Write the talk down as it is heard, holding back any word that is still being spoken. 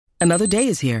Another day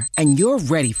is here, and you're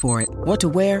ready for it. What to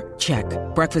wear? Check.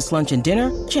 Breakfast, lunch, and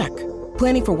dinner? Check.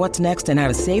 Planning for what's next and how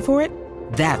to save for it?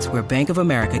 That's where Bank of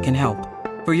America can help.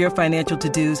 For your financial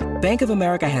to-dos, Bank of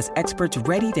America has experts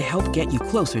ready to help get you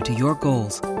closer to your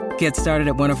goals. Get started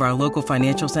at one of our local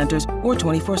financial centers or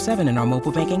 24/7 in our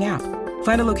mobile banking app.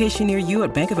 Find a location near you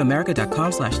at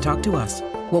bankofamerica.com/talktous.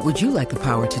 What would you like the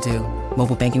power to do?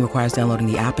 Mobile banking requires downloading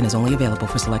the app and is only available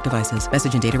for select devices.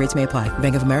 Message and data rates may apply.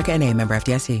 Bank of America N.A., member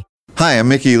FDIC. Hi, I'm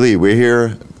Mickey Lee. We're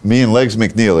here, me and Legs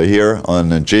McNeil are here on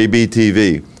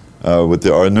JBTV with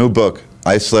our new book,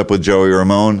 I Slept with Joey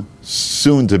Ramone,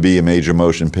 soon to be a major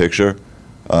motion picture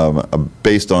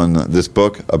based on this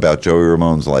book about Joey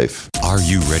Ramone's life. Are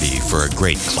you ready for a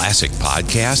great classic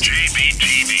podcast?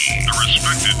 JBTV, a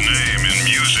respected name in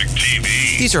music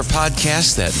TV. These are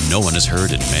podcasts that no one has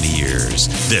heard in many years.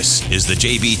 This is the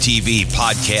JBTV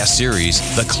podcast series,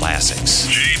 The Classics.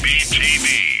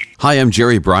 JBTV. Hi, I'm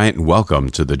Jerry Bryant, and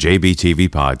welcome to the JBTV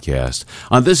podcast.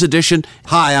 On this edition,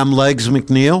 hi, I'm Legs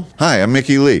McNeil. Hi, I'm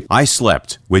Mickey Lee. I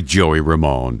Slept with Joey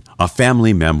Ramone, a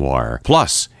family memoir,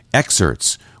 plus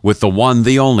excerpts with the one,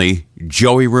 the only,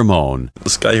 Joey Ramone.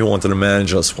 This guy who wanted to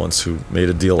manage us once, who made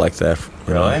a deal like that.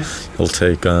 Really? He'll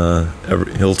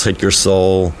take your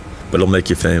soul, but he'll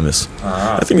make you famous.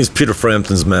 Uh-huh. I think he's Peter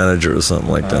Frampton's manager or something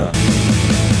like that.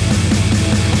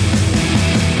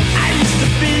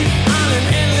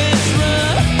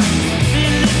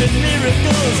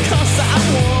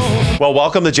 Well,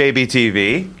 welcome to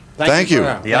JBTV. Thank you.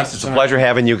 Yes, it's a pleasure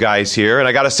having you guys here. And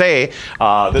I got to say,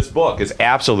 this book is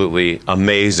absolutely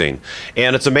amazing.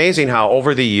 And it's amazing how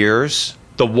over the years,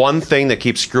 the one thing that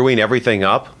keeps screwing everything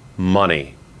up,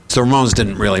 money. The Ramones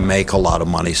didn't really make a lot of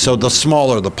money. So the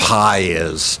smaller the pie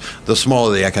is, the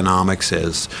smaller the economics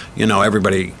is,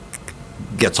 everybody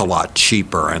gets a lot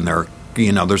cheaper, and there's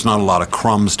not a lot of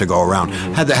crumbs to go around.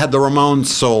 Mm-hmm. Had the Ramones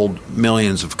sold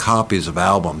millions of copies of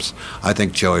albums, I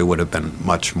think Joey would have been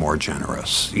much more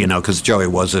generous, because Joey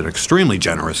was an extremely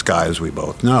generous guy, as we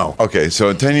both know. Okay, so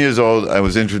at 10 years old, I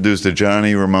was introduced to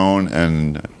Johnny Ramone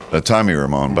and Tommy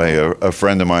Ramone by a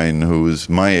friend of mine who was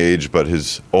my age, but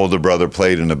his older brother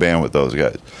played in a band with those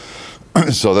guys.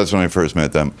 So that's when I first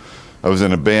met them. I was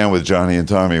in a band with Johnny and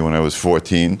Tommy when I was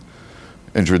 14,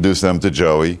 introduced them to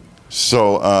Joey.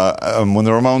 So when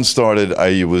the Ramones started,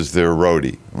 I was their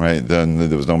roadie, right? Then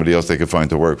there was nobody else they could find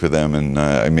to work for them, and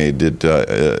I made it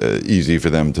easy for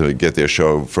them to get their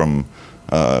show from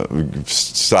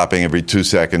stopping every 2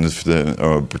 seconds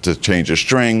to change a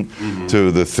string to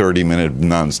the 30-minute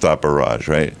nonstop barrage,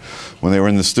 right? When they were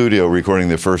in the studio recording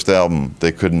their first album,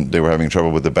 they were having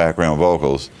trouble with the background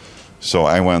vocals. So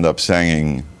I wound up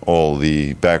singing all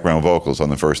the background vocals on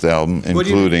the first album,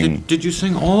 including... Did you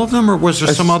sing all of them, or was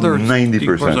there some other...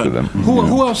 90% of them.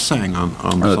 Who else sang on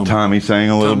some? Tommy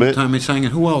sang a little bit. Tommy sang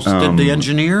it. Who else? Did the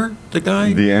engineer, the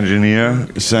guy? The engineer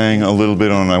sang a little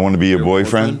bit on I Want to Be Your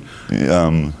Boyfriend.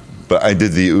 But I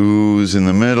did the oohs in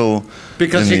the middle.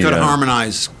 Because he could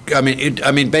harmonize. I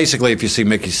mean, basically, if you see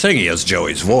Mickey sing, he has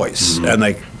Joey's voice, and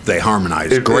they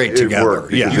harmonize great together.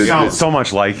 Yeah, you sound so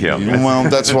much like him. Well,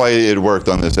 that's why it worked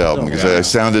on this album, because I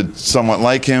sounded somewhat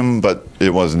like him, but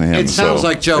it wasn't him. It sounds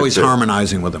like Joey's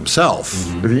harmonizing with himself.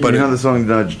 Mm-hmm. But you know the song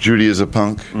 "Judy Is a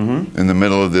Punk"? Mm-hmm. In the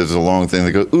middle of there's a long thing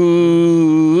that goes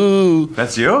ooh.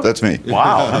 That's you? That's me.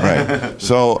 Wow. Right.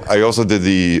 So I also did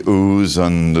the oohs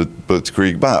on the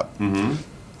Blitzkrieg Bop. Mm-hmm.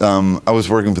 I was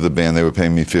working for the band. They were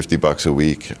paying me $50 a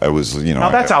week. I was, Now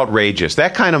that's outrageous.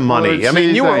 That kind of money. Well,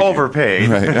 you were overpaid.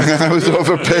 Right. I was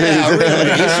overpaid. Yeah,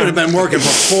 really. You should have been working for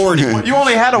 40. You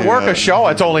only had to work a show.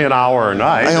 It's only an hour a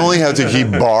night. I only had to keep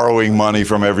borrowing money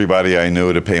from everybody I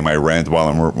knew to pay my rent while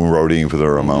I'm roadieing for the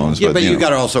Ramones. Yeah, but you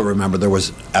got to also remember there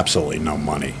was absolutely no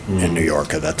money in New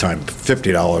York at that time.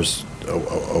 $50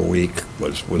 a week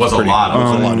was a lot.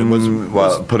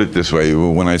 Well, put it this way: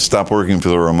 when I stopped working for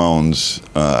the Ramones,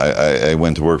 I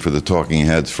went to work for the Talking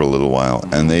Heads for a little while,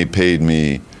 and they paid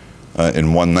me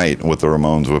in one night what the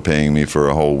Ramones were paying me for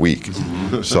a whole week.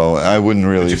 So I wouldn't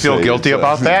really. Did you feel guilty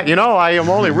about that? I am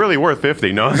only really worth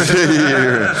 50. No. Talk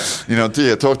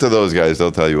to those guys;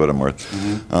 they'll tell you what I'm worth.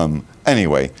 Mm-hmm.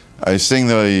 Anyway, I sing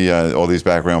all these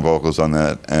background vocals on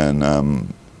that, and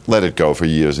let it go for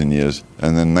years and years.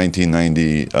 And then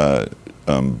 1990,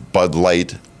 Bud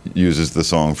Light uses the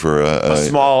song for a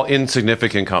small,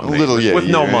 insignificant company with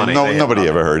no money. Nobody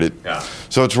ever heard it. Yeah.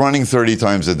 So it's running 30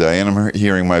 times a day, and I'm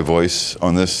hearing my voice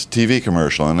on this TV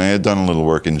commercial. And I had done a little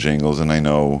work in jingles, and I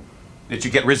know that you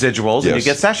get residuals and you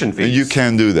get session fees. You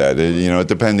can do that,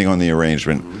 depending on the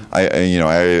arrangement.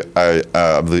 I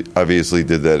obviously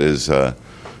did that as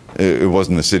it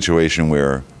wasn't a situation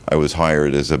where I was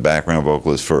hired as a background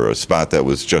vocalist for a spot that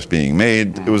was just being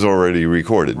made. It was already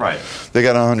recorded. Right. They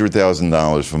got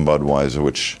 $100,000 from Budweiser,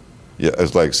 which, yeah,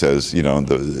 as Leg says,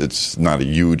 it's not a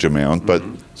huge amount, but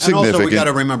significant. And also, we got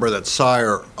to remember that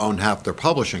Sire owned half their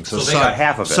publishing, so they got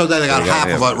half of it. So they got half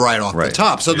of it right off the Right.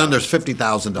 top. So then there's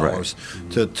 $50,000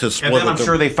 to split. And then I'm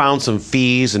sure they found some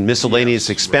fees and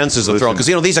miscellaneous expenses to throw, because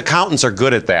these accountants are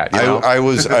good at that. I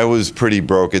was pretty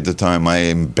broke at the time.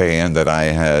 My band that I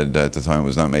had at the time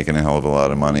was not making a hell of a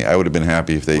lot of money. I would have been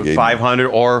happy if they gave me 500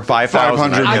 or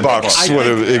 5,000. $500 would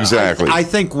have exactly. I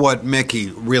think what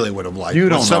Mickey really would have liked. You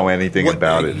was don't know anything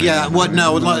about it. Yeah.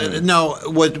 No.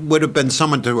 Would have been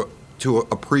someone to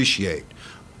appreciate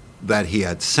that he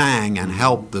had sang and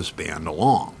helped this band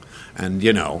along, and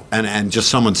and just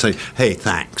someone say, "Hey,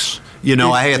 thanks."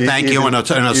 I thank you in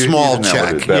a small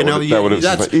check.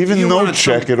 Even no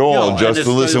check at all. Just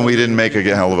to listen, we didn't make a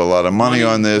hell of a lot of money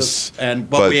on this,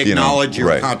 but we acknowledge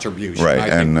your contribution. Right,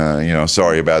 and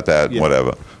sorry about that.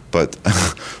 Whatever. But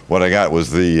what I got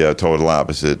was the total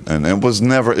opposite, and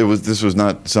this was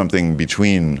not something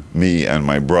between me and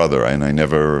my brother, and I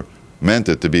never meant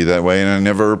it to be that way, and I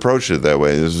never approached it that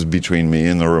way. This was between me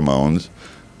and the Ramones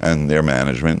and their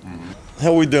management.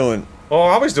 How we doing? Oh,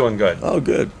 I was doing good. Oh,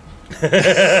 good. I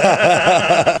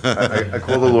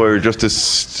called the lawyer just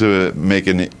to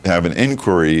have an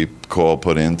inquiry call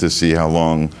put in to see how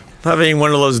long. Having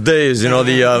one of those days,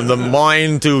 the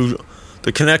mind to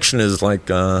the connection is like.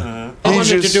 I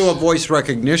wanted to do a voice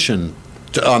recognition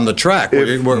on the track.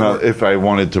 If I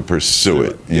wanted to pursue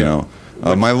it,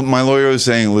 my lawyer was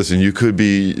saying, listen, you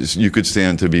could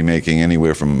stand to be making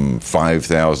anywhere from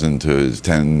 $5,000 to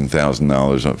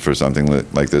 $10,000 for something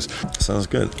like this. Sounds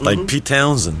good. Like Pete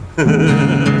Townsend.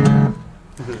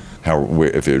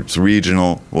 If it's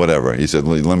regional, whatever. He said,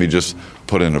 let me just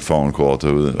put in a phone call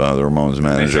to the Ramones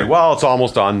manager. They say, well, it's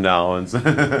almost done now.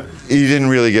 He didn't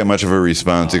really get much of a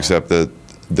response, except that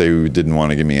they didn't want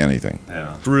to give me anything.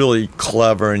 Yeah. Really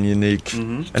clever and unique.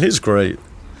 And he's great.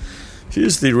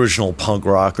 He's the original punk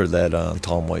rocker that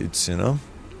Tom Waits, The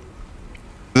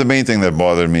main thing that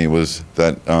bothered me was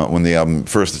that when the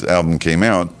first album came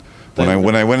out,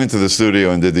 when I went into the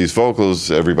studio and did these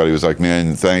vocals, everybody was like,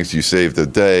 "Man, thanks, you saved the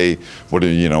day. What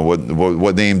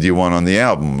name do you want on the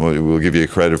album? We'll give you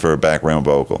credit for a background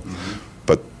vocal."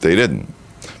 But they didn't,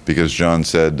 because John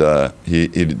said he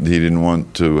didn't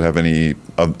want to have any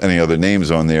other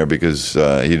names on there because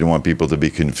he didn't want people to be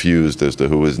confused as to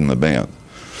who was in the band.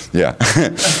 Yeah,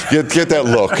 get that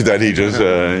look that he just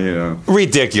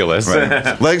ridiculous.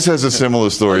 Right. Legs has a similar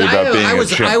story about being a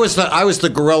chimp. I was the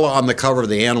gorilla on the cover of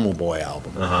the Animal Boy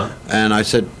album, and I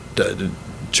said.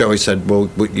 Joey said, "Well,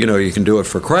 you can do it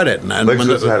for credit." And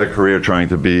Legs had a career trying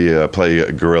to play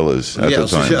gorillas at the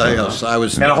time. Yes, I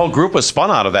was. And a whole group was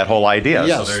spun out of that whole idea.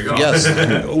 Yes, so there you go. yes.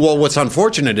 Well, what's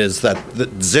unfortunate is that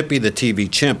Zippy, the TV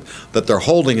chimp, that they're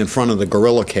holding in front of the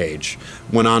gorilla cage,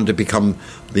 went on to become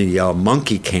the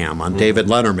monkey cam on David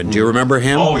Letterman. Do you remember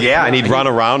him? Oh yeah, and he'd run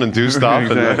around and do stuff.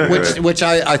 Which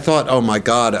I thought, oh my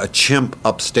God, a chimp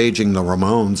upstaging the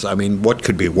Ramones. I mean, what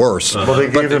could be worse? Well, they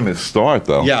gave him his start,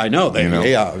 though. Yeah, I know.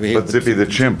 But Zippy the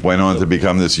Chimp went on to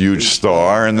become this huge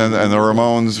star, and the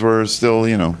Ramones were still,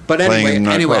 But playing in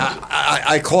clubs.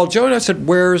 I called Joey and I said,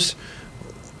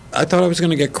 I thought I was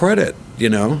going to get credit,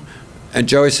 And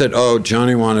Joey said, oh,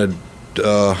 Johnny wanted...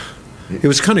 he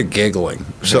was kind of giggling.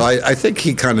 So I think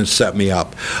he kind of set me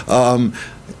up.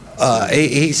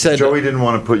 He said... Joey didn't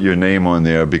want to put your name on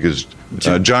there because...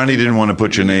 Johnny didn't want to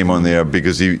put your name on there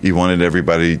because he wanted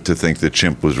everybody to think the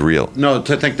chimp was real. No,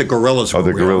 to think the gorillas were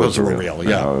real.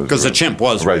 Yeah, because the chimp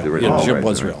was right. real. The chimp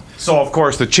was real. So, of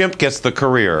course, the chimp gets the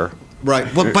career. Right,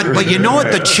 but you know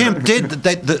what the chimp did?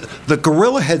 The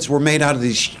gorilla heads were made out of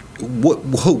these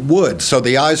wood, so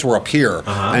the eyes were up here,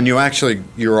 and your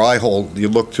eye hole, you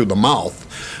look through the mouth.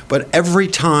 But every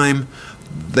time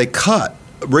they cut,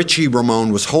 Richie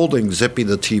Ramone was holding Zippy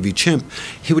the TV chimp.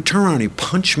 He would turn around and he'd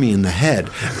punch me in the head,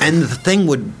 and the thing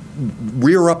would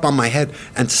rear up on my head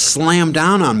and slam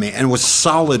down on me, and it was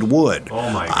solid wood. Oh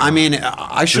my God. I mean,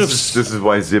 I should have. This is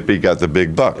why Zippy got the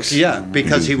big bucks. Yeah,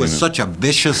 because he was such a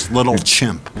vicious little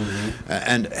chimp,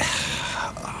 and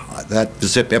that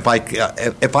Zippy. If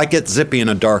I get Zippy in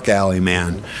a dark alley,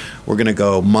 man, we're gonna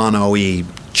go mono-y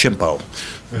chimpo.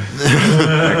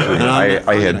 Actually,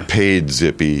 I had paid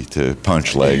Zippy to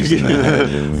punch Legs in the head.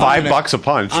 $5 a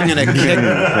punch. I'm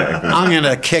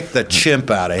gonna kick the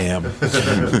chimp out of him.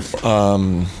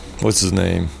 What's his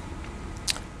name?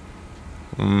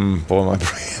 Boy, my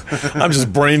brain. I'm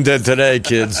just brain dead today,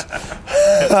 kids.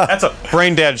 That's a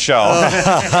brain dead show.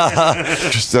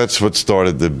 That's what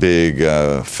started the big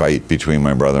fight between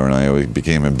my brother and I. It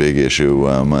became a big issue.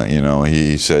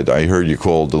 He said, "I heard you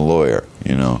called the lawyer."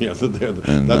 Yeah,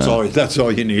 that's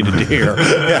all you needed to hear.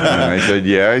 And I said,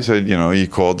 "Yeah." I said, he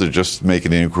called to just make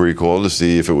an inquiry call to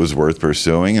see if it was worth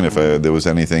pursuing and if there was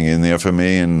anything in there for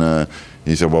me. And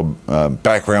he said, "Well,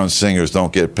 background singers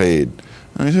don't get paid."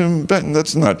 I said,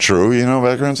 "That's not true.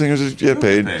 Background singers get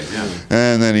paid."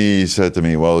 And then he said to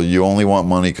me, "Well, you only want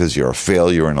money because you're a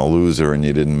failure and a loser and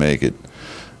you didn't make it."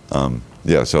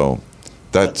 So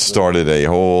that started a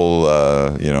whole,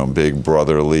 big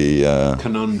brotherly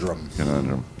conundrum.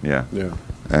 Yeah.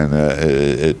 And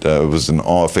it was an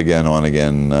off again, on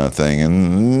again thing,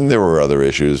 and there were other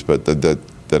issues, but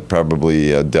that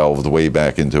probably delved way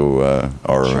back into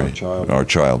our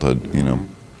childhood.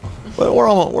 But we're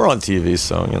on TV,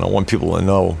 so I want people to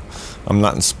know I'm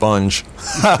not in Sponge.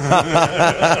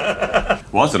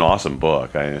 Well, it's an awesome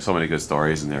book. So many good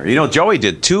stories in there. Joey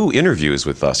did 2 interviews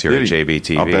with us here at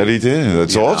JBTV. I bet he did.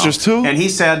 That's all, just 2? And he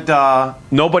said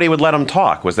nobody would let him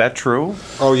talk. Was that true?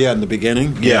 Oh, yeah, in the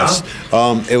beginning? Yes.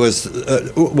 It was...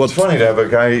 it's funny to have a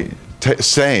guy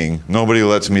saying, "Nobody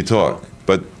lets me talk."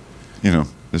 But,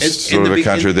 there's sort of a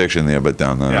contradiction there, but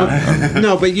down there.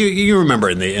 No, but you remember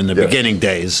in the beginning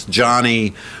days,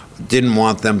 Johnny didn't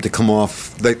want them to come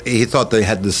off. He thought they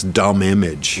had this dumb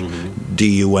image,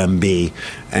 D-U-M-B,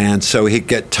 and so he'd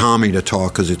get Tommy to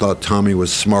talk because he thought Tommy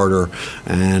was smarter,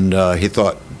 and he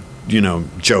thought,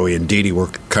 Joey and Dee Dee were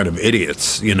kind of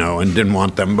idiots, and didn't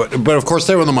want them. But of course,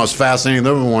 they were the most fascinating.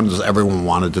 They were the ones everyone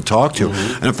wanted to talk to.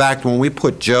 And in fact, when we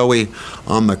put Joey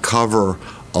on the cover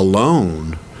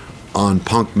alone on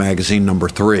Punk magazine number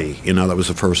 3, that was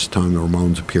the first time the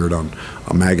Ramones appeared on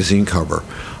a magazine cover.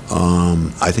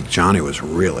 I think Johnny was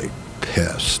really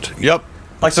pissed. Yep.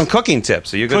 Like some cooking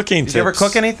tips. Are you good? Cooking tips. Did you ever tips.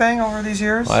 cook anything over these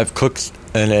years? I've cooked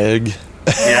an egg.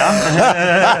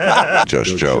 Yeah.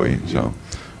 Just Joey. So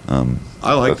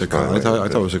I like the cover. I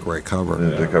thought it was a great cover.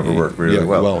 The cover worked really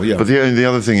well. Yeah. But the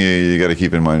other thing you got to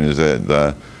keep in mind is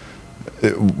that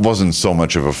it wasn't so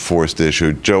much of a forced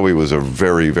issue. Joey was a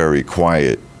very, very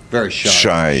quiet, very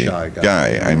shy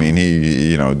guy. I mean,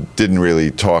 he didn't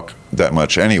really talk that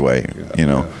much anyway. And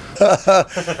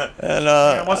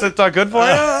was it good for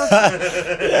you?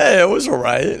 Yeah, it was all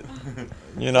right.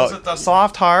 Was it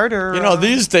soft, hard, or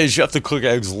these days you have to cook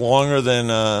eggs longer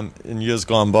than in years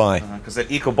gone by. Because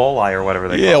that E. coli or whatever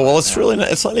they call it. Yeah, well, it's really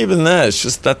not, it's not even that. It's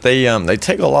just that they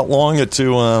take a lot longer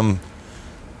to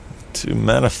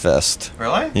manifest.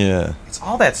 Really? Yeah. It's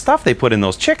all that stuff they put in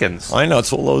those chickens. I know,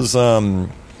 it's all those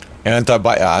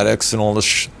antibiotics and all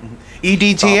this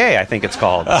EDTA, I think it's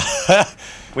called.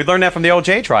 We learned that from the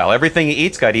OJ trial. Everything he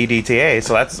eats got EDTA,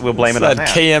 so we'll blame it on that.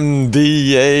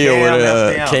 KMDA or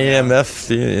whatever.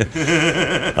 KMF.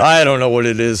 I don't know what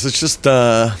it is. It's just,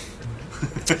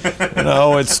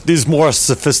 it's these more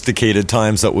sophisticated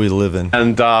times that we live in.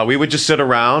 And we would just sit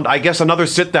around. I guess another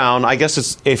sit down,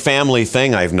 it's a family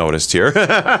thing I've noticed here.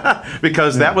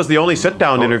 Because that was the only sit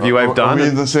down interview I've done. Are we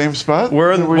in the same spot?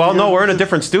 We're in a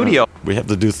different studio. We have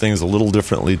to do things a little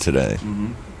differently today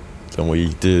than we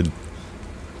did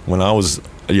when I was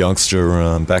a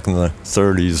youngster back in the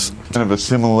 30s. Kind of a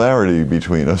similarity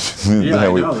between us. Yeah,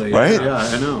 I know. Right? Yeah,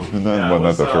 I know.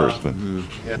 Not the first, but...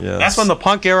 Yeah. That's when the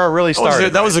punk era really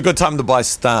started. That was a good time to buy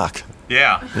stock.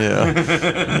 Yeah. Yeah. You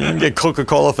can get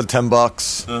Coca-Cola for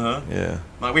 $10. Yeah.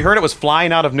 We heard it was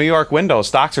flying out of New York windows,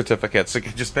 stock certificates. So you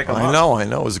could just pick them up. I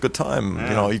know. It was a good time.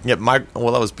 Yeah. You can get that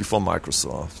was before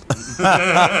Microsoft.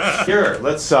 Here,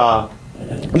 let's...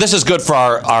 This is good for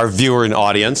our viewer and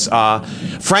audience.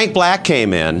 Frank Black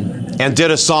came in and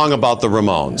did a song about the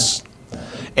Ramones.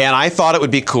 And I thought it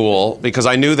would be cool because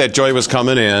I knew that Joey was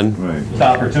coming in. Right. It's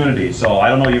opportunity. So I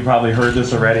don't know, you probably heard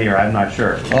this already, or I'm not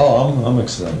sure. Oh, I'm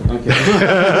excited. Okay.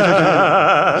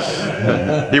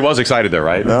 He was excited there,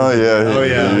 right? Oh,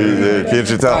 yeah. Can't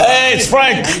you tell? Hey, it's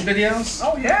Frank! Videos?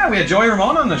 Oh, yeah, we had Joey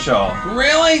Ramone on the show.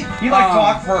 Really? He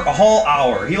talked for a whole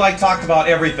hour. He talked about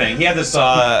everything. He had this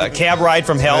cab ride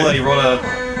from hell that he wrote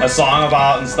a song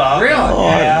about and stuff. Really? Oh,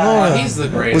 Yeah. He's the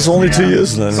greatest. It was only 2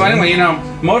 years then. So anyway,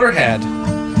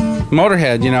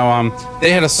 Motorhead,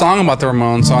 they had a song about the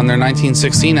Ramones on their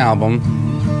 1916 album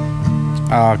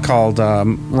called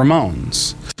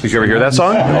Ramones. Did you ever hear that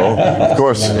song? Oh, of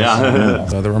course. Yeah.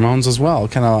 So the Ramones as well,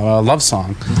 kind of a love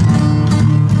song.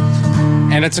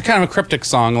 And it's a kind of a cryptic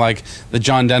song, like the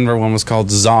John Denver one was called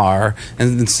Czar,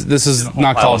 and this is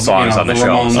not called songs on the show.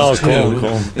 Ramones Oh, too.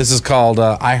 cool. This is called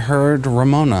I Heard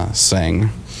Ramona Sing,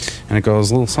 and it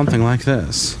goes a little something like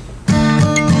this.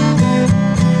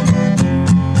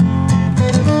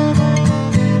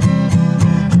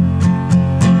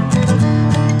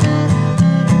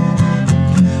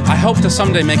 hope to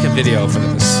someday make a video for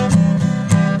this.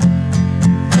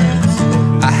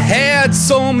 I had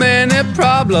so many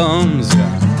problems,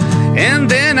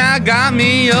 and then I got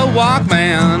me a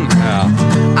Walkman.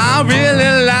 I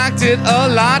really liked it a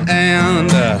lot, and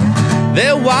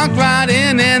they walked right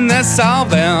in and they saw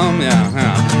them.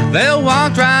 They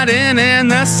walked right in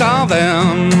and they saw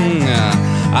them.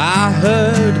 I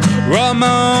heard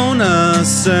Ramona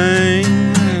sing,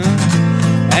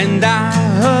 and I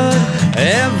heard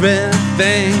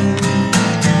everything.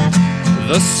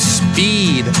 The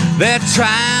speed they're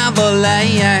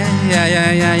traveling,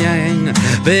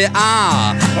 they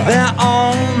are their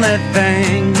only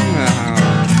thing.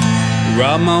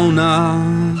 Ramona,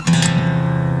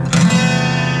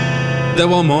 there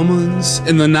were moments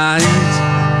in the night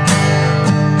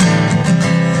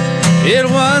it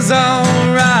was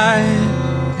alright.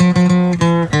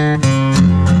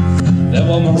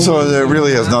 So it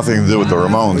really has nothing to do with the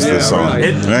Ramones. This song, right?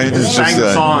 It's sang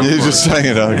the song. You just sang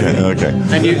it. Okay.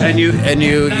 And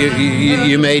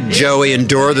you made Joey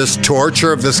endure this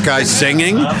torture of this guy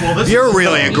singing. You're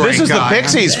really a great guy. This is the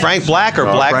Pixies. Frank Black or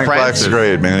Black Frank Francis. Black's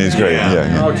great, man. He's great.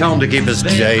 Yeah. Oh, tell him to keep his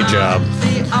day job.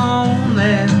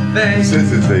 This is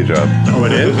his day job. Oh,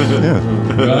 it is? Yeah.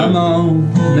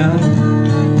 Ramona.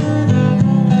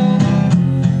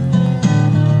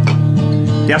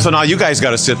 Yeah, so now you guys got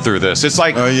to sit through this. It's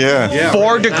like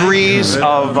 4 degrees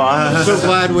of... So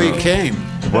glad we came.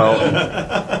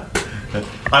 Well,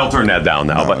 I'll turn that down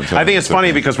now. But I think it's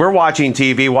funny because we're watching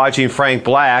TV, watching Frank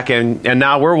Black, and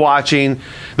now we're watching...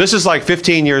 This is like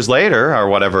 15 years later, or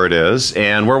whatever it is,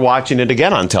 and we're watching it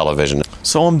again on television.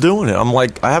 So I'm doing it. I'm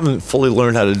like, I haven't fully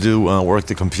learned how to do work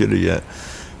the computer yet,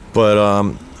 but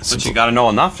you got to know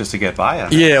enough just to get by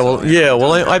it.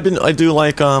 I do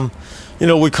like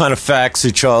we kind of fax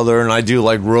each other, and I do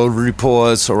like road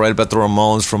reports. I write about the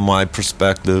Ramones from my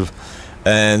perspective,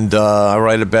 and I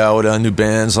write about new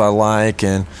bands I like,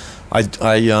 and I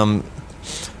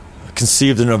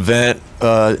conceived an event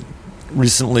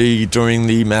recently during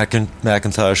the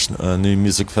Macintosh New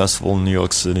Music Festival in New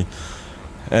York City,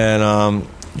 and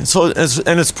so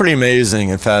it's pretty amazing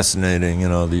and fascinating.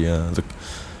 The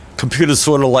computer's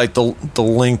sort of like the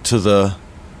link to the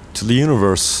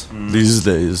universe these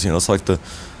days. It's like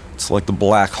the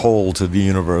black hole to the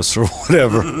universe or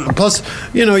whatever. Plus,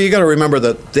 you got to remember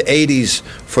that the 80s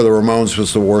for the Ramones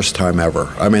was the worst time ever.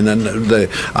 I mean,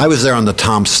 I was there on the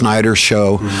Tom Snyder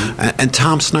show, and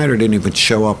Tom Snyder didn't even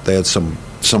show up. They had some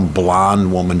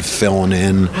blonde woman filling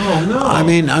in. Oh no! I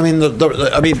mean,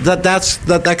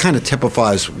 that kind of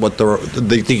typifies what the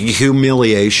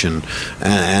humiliation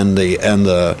and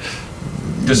the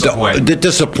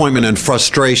disappointment and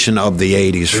frustration of the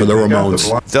 80s for the Ramones.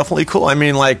 Definitely cool. I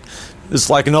mean, like,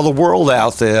 it's like another world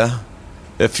out there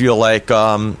if you're like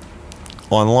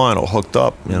online or hooked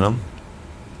up,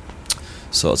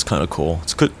 So it's kind of cool.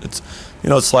 It's good. It's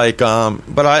like,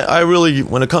 but I really,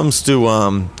 when it comes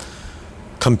to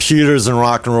computers and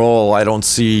rock and roll, I don't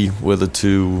see where the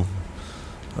two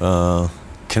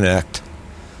connect.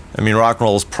 I mean, rock and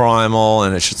roll is primal,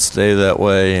 and it should stay that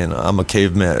way, and I'm a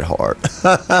caveman at heart.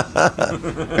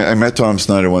 I met Tom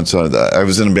Snyder once. I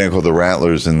was in a band called the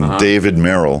Rattlers, and David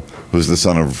Merrill, who's the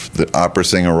son of the opera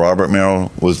singer Robert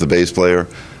Merrill, was the bass player.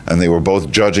 And they were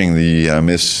both judging the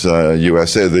Miss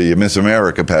USA, the Miss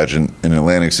America pageant in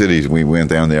Atlantic City. We went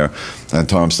down there, and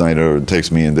Tom Snyder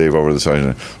takes me and Dave over to the side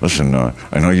and said, "Listen,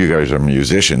 I know you guys are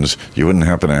musicians. You wouldn't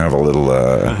happen to have a little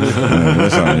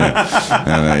this on you?"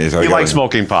 And he's like, he liked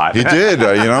smoking pot. He did.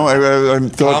 I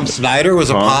thought Tom Snyder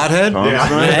was a pothead?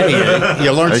 Hey,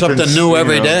 you learn something new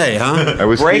every day,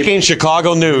 huh? Breaking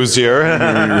Chicago news here.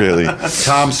 Really.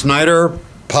 Tom Snyder,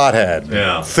 pothead.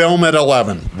 Yeah. Film at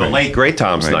 11. The late great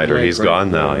Tom Snyder. He's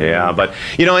gone now. Yeah, but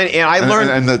and I learned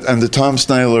and the Tom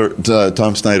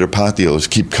Snyder pot dealers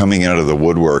keep coming out of the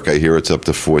woodwork. I hear it's up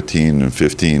to 14 and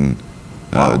 15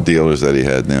 dealers that he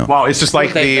had now. Wow, it's just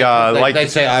like they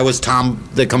say I was Tom.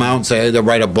 They come out and say they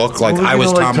write a book like I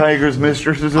was Tom. Tiger's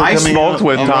Mistresses. I smoked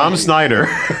with Tom Snyder.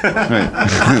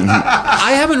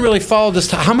 I haven't really followed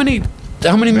this. How many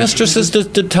mistresses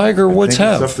did Tiger Woods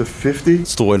have? It's up to 50.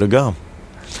 It's the way to go.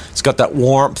 It's got that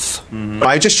warmth. Mm-hmm.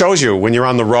 It just shows you when you're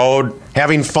on the road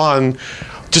having fun,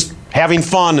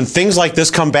 and things like this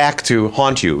come back to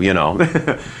haunt you,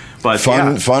 But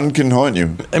fun can haunt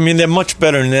you. I mean, they're much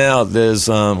better now. There's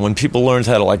when people learned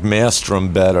how to like master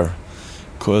them better,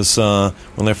 because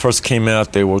when they first came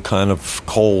out, they were kind of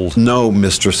cold. No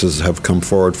mistresses have come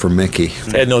forward for Mickey.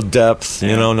 They had no depth,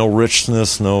 no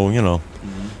richness, no.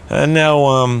 And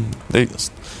now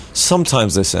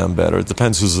sometimes they sound better. It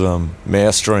depends who's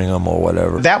mastering them or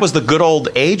whatever. That was the good old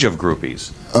age of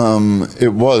groupies.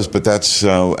 It was, but that's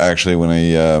actually when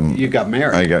I You got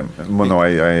married.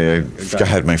 I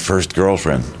had my first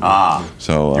girlfriend.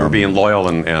 So You were being loyal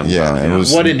and it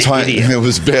was What an idiot. It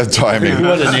was bad timing.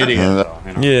 What an idiot.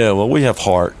 Yeah, well, we have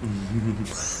heart.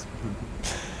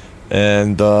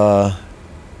 And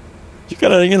you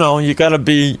gotta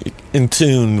be in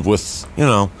tune with,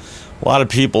 a lot of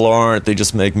people aren't. They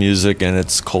just make music and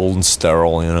it's cold and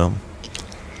sterile,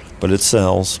 but it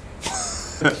sells.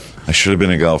 I should have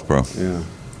been a golf pro. Yeah.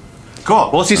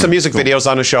 Cool. We'll see some music videos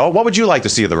on the show. What would you like to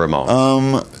see of the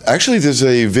Ramones? Actually, there's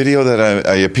a video that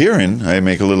I appear in. I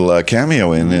make a little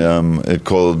cameo in. It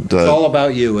called. It's all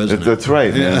about you, isn't it? That's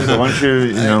right. Yeah. So why don't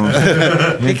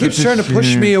you He keeps trying to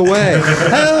push me away.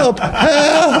 Help!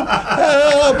 Help!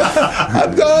 Help!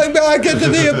 I'm going back into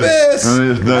the abyss.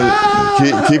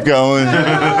 Keep going.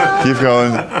 Keep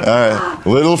going. All right. A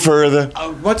little further.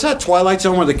 What's that Twilight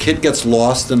Zone where the kid gets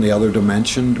lost in the other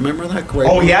dimension? Remember that great?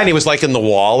 Oh yeah, and he was like in the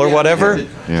wall or whatever.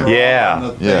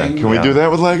 Yeah. Can we do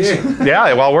that with legs?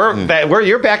 Yeah. Well,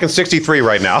 you're back in '63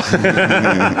 right now.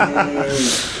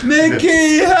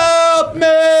 Mickey, help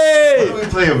me! We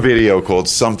play a video called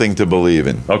 "Something to Believe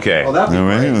In." Okay. Oh, that'd be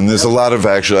great. And there's a lot of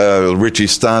actually Richie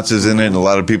Stotts is in it, and a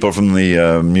lot of people from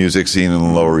the music scene in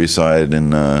the Lower East Side,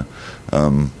 and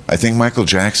I think Michael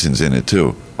Jackson's in it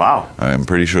too. Wow. I'm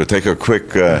pretty sure. Take a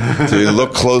quick to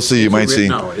look closely. You might see.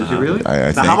 No, is it really?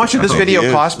 I Now, how much did this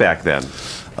video cost back then?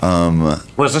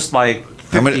 Was this like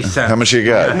 50 cents? How much you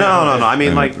got? No. I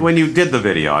mean, like when you did the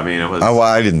video. I mean, it was. Oh, well,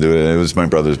 I didn't do it. It was my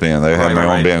brother's band. I had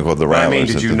my own band called the But, Rattlers. I mean,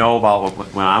 did you know about what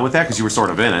went on with that? Because you were sort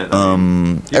of in it.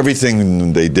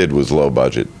 Everything they did was low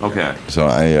budget. Okay. So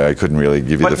I couldn't really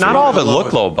give you But the. not all of it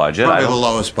looked low budget. Probably the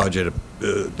lowest budget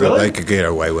that they could get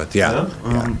away with. Yeah.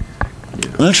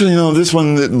 Actually, no. This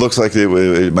one it looks like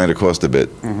it might have cost a bit.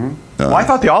 Well, I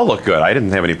thought they all looked good. I didn't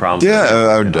have any problems.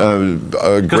 Yeah,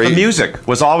 Because great. the music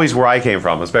was always where I came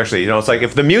from, especially, it's like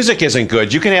if the music isn't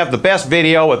good, you can have the best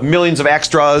video with millions of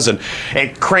extras and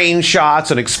crane shots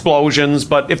and explosions,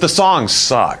 but if the song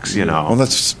sucks, Well,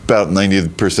 that's about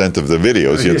 90% of the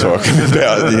videos you're talking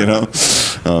about,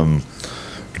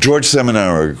 George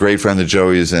Seminara, a great friend of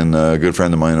Joey's and a good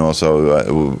friend of mine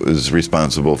also, is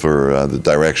responsible for the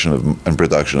direction and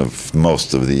production of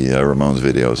most of the Ramones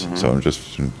videos. So I'm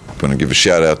just going to give a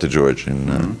shout out to George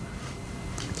and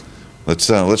let's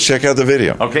check out the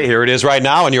video. Okay, here it is right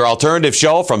now on your alternative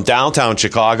show from downtown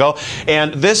Chicago,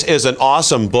 and this is an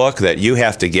awesome book that you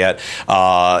have to get.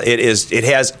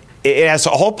 It has a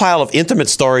whole pile of intimate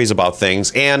stories about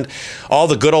things and all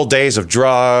the good old days of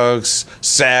drugs,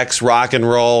 sex, rock and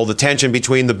roll, the tension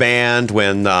between the band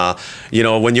when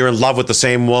when you're in love with the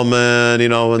same woman,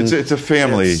 And It's a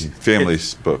family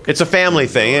book. It's a family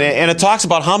thing, and it talks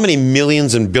about how many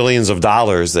millions and billions of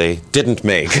dollars they didn't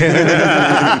make,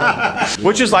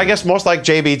 which is, I guess, most like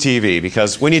JBTV,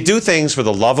 because when you do things for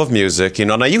the love of music,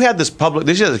 now you had this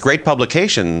great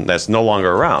publication that's no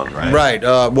longer around, right? Right.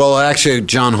 Well, actually,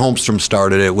 John Holmstrom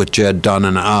started it with Jed Dunn,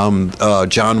 and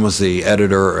John was the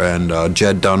editor, and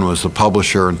Jed Dunn was the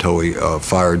publisher until we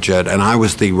fired Jed, and I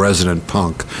was the resident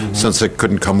punk, since it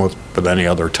couldn't come up with any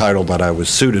other title that I was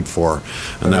suited for.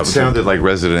 And that sounded like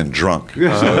resident drunk, so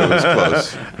it was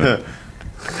close.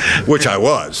 Which I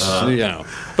was,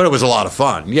 but it was a lot of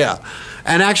fun, yeah.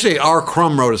 And actually, R.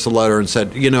 Crumb wrote us a letter and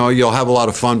said, you'll have a lot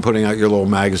of fun putting out your little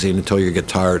magazine until you get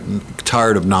tired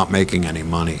of not making any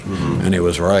money. And he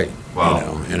was right.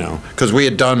 Wow. Because we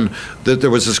had done, there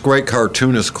was this great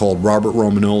cartoonist called Robert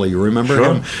Romanelli. You remember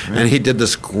him? Yeah. And he did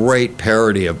this great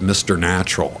parody of Mr.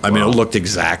 Natural. I mean, it looked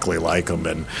exactly like him.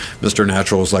 And Mr.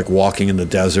 Natural was like walking in the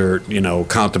desert,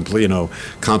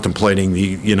 contemplating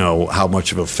the, how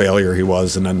much of a failure he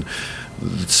was. And then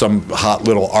some hot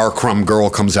little R. Crumb girl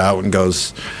comes out and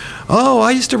goes, "Oh, I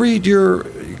used to read your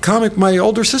comic. My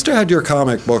older sister had your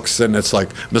comic books." And it's like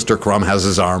Mr. Crumb has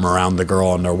his arm around the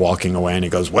girl and they're walking away, and he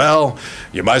goes, "Well,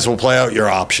 you might as well play out your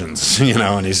options,"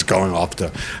 and he's going off to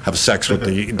have sex with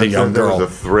the young girl. That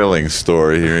was a thrilling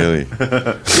story, really.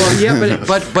 Well, yeah,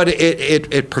 but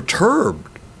it perturbed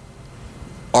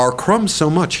R. Crumb so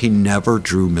much he never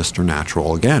drew Mr.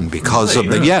 Natural again because of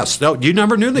the you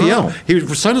never knew the he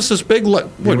sent us this big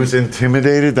he was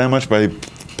intimidated that much by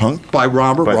punk, by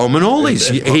Robert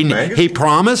Romanelli. He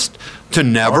promised to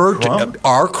never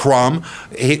R. Crumb.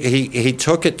 He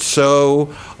took it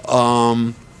so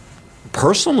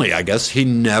personally, I guess. He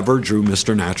never drew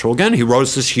Mr. Natural again. He wrote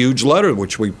us this huge letter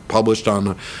which we published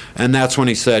on, and that's when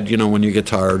he said, when you get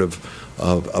tired of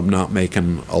not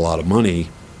making a lot of money,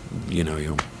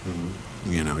 you'll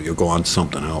go on to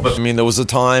something else. I mean, there was a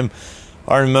time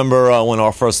I remember when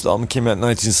our first album came out in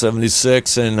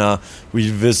 1976, and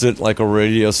we'd visit like a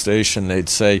radio station. They'd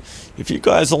say, if you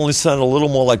guys only sound a little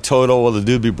more like Toto or the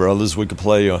Doobie Brothers, we could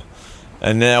play you.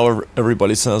 And now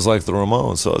everybody sounds like the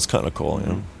Ramones, so it's kind of cool, you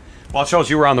know. Well, it shows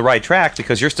you were on the right track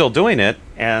because you're still doing it.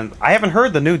 And I haven't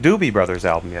heard the new Doobie Brothers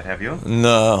album yet, have you?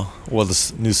 No. Well,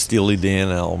 the new Steely Dan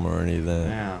album or anything.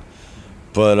 Yeah.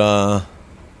 But,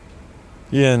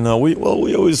 yeah, no, we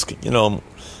always, you know,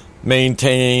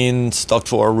 maintain, stuck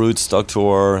to our roots, stuck to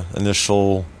our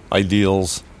initial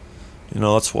ideals. You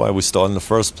know, that's why we started in the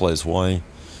first place. Why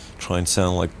try and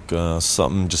sound like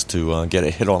something just to get a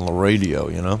hit on the radio,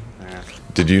 you know? Yeah.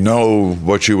 Did you know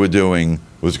what you were doing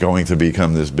was going to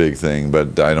become this big thing?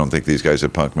 But I don't think these guys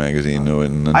at Punk Magazine knew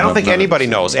it. I don't think anybody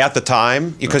knows at the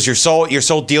time because you're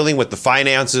so dealing with the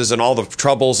finances and all the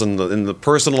troubles and the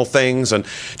personal things and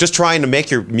just trying to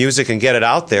make your music and get it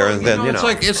out there. And then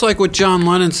it's like what John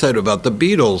Lennon said about the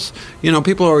Beatles. You know,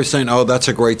 people are always saying, "Oh, that's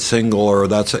a great single," or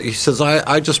he says,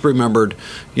 "I just remembered,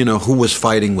 you know, who was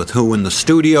fighting with who in the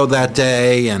studio that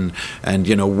day, and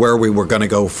you know where we were going to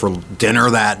go for dinner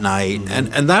that night,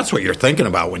 and that's what you're thinking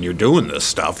about when you're doing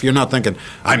this stuff. You're not thinking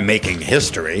I'm making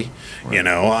history, you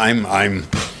know. I'm,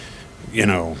 you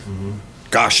know,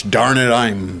 gosh darn it,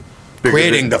 I'm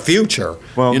creating the future.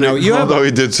 Well, you know, although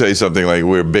he did say something like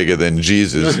 "we're bigger than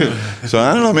Jesus," so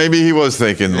I don't know. Maybe he was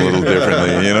thinking a little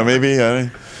differently. You know, maybe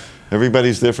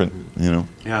everybody's different. You know.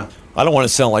 Yeah. I don't want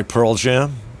to sound like Pearl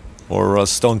Jam or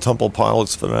Stone Temple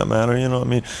Pilots for that matter. You know what I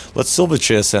mean? Let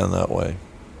Silverchair sound that way.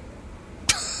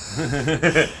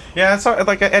 Yeah, it's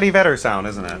like an Eddie Vedder sound,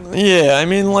 isn't it? Yeah, I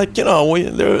mean, like, you know,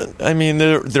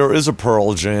 there is a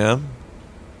Pearl Jam.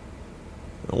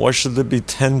 Why should there be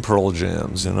 10 Pearl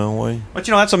Jams? You know why? But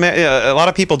you know, that's a lot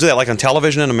of people do that. Like on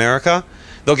television in America,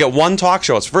 they'll get one talk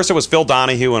show. First it was Phil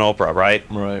Donahue and Oprah, right?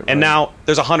 Right. And now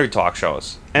there's 100 talk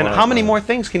shows. And how many more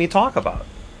things can you talk about?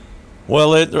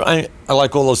 Well, I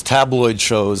like all those tabloid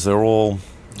shows. They're all,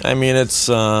 I mean, it's,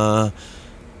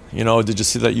 you know, did you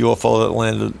see that UFO that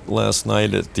landed last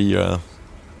night at the,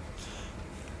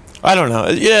 I don't know.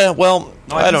 Yeah, well,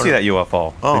 no, I didn't see that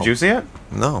UFO. Oh. Did you see it?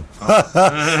 No. But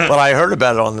I heard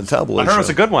about it on the tabloid I heard it's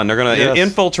a good one. They're going to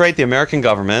infiltrate the American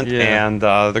government, and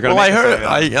they're going to I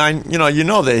heard, you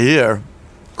know they're here.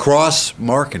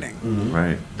 Cross-marketing. Mm-hmm.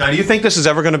 Right. Now, do you think this is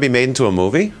ever going to be made into a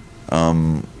movie?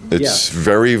 It's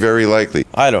very, very likely.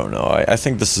 I don't know. I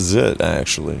think this is it,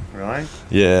 actually. Really?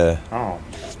 Yeah. Oh.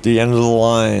 The end of the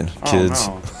line, kids.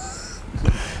 Oh,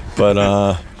 no. But,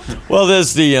 well,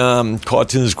 there's the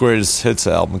Cartoon's Greatest Hits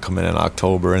album coming in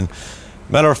October. And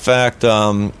matter of fact,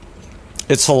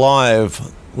 It's Alive,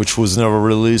 which was never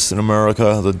released in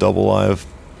America, the double live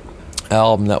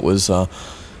album that was, you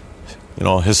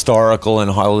know, historical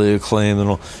and highly acclaimed. And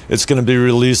all. It's going to be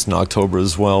released in October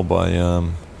as well by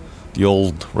the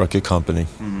old record company.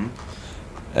 Mm-hmm.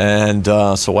 And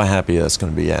so we're happy that's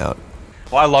going to be out.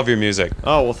 Well, I love your music.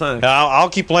 Oh, well, thanks. I'll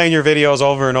keep playing your videos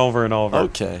over and over and over.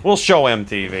 Okay. We'll show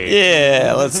MTV.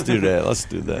 Yeah, let's do that. Let's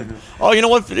do that. Oh, you know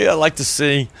what video I like to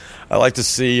see? I like to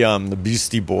see the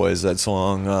Beastie Boys, that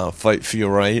song, Fight For Your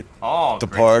Right. Oh, The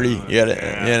great Party. song. Yeah,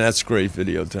 that's a great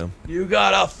video, Tim. You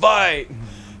gotta fight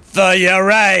for your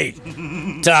right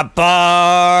to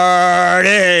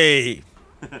party.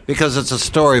 Because it's a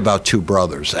story about two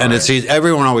brothers, and it's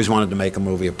everyone always wanted to make a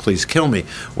movie of Please Kill Me,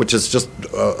 which is just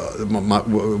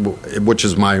which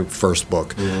is my first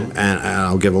book, and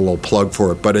I'll give a little plug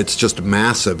for it. But it's just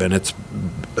massive, and it's,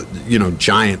 you know,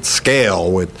 giant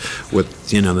scale with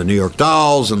you know, the New York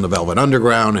Dolls and the Velvet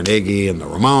Underground and Iggy and the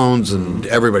Ramones, and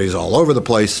everybody's all over the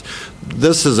place.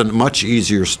 This is a much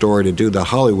easier story to do that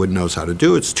Hollywood knows how to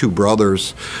do. It's two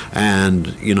brothers, and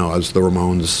you know, as the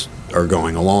Ramones are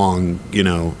going along, you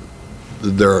know,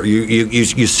 there you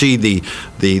see the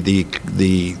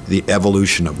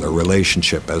evolution of their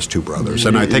relationship as two brothers,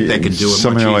 and I think they can do it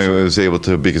somehow. much easier. I was able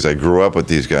to, because I grew up with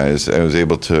these guys, I was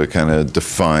able to kind of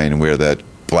define where that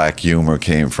black humor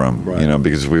came from, you know,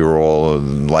 because we were all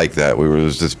like that. We were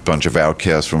this bunch of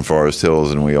outcasts from Forest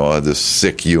Hills, and we all had this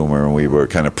sick humor, and we were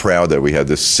kind of proud that we had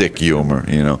this sick humor,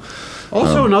 you know.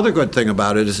 Also, another good thing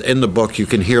about it is in the book you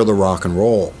can hear the rock and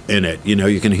roll in it. You know,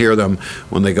 you can hear them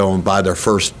when they go and buy their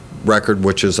first record,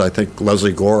 which is, I think,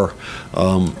 Leslie Gore.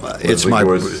 It's my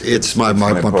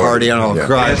party, and I'll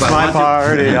cry. It's my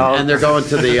party. And they're going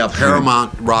to the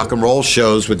Paramount rock and roll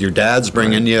shows with your dads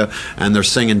bringing you, and they're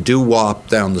singing doo-wop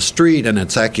down the street, and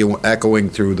it's echoing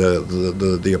through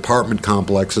the apartment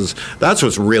complexes. That's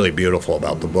what's really beautiful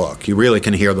about the book. You really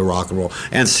can hear the rock and roll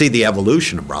and see the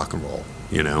evolution of rock and roll,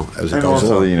 you know, as it goes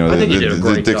along. You know, I think you did a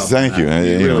great job. Thank you.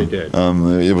 You really did.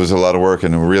 It was a lot of work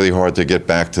and really hard to get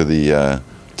back to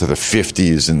to the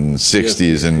 50s and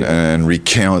 60s and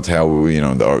recount how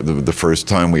the first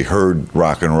time we heard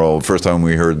rock and roll, first time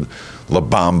we heard La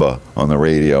Bamba on the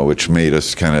radio, which made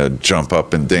us kind of jump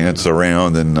up and dance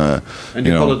around and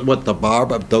you call it what, the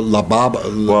La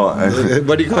Bamba? Well,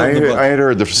 what do you call it? I had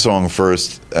heard the song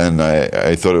first, and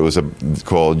I thought it was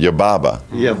called Ya Baba.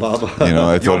 Ya Baba.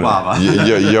 I thought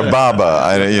Ya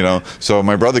Baba. So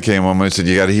my brother came home and I said,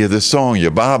 "You got to hear this song, Ya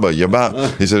Baba, Ya Baba."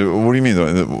 He said, "What do you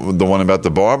mean, the one about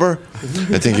the barber?"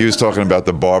 I think he was talking about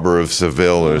the Barber of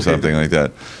Seville or something like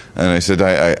that. And I said,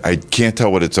 I can't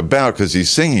tell what it's about because he's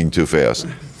singing too fast.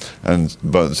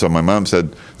 So my mom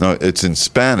said, no, it's in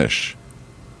Spanish,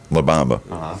 La Bamba.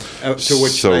 To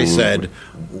which they said,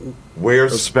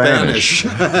 where's Spanish?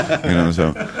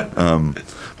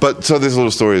 But so there's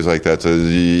little stories like that. So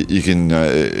you can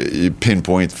you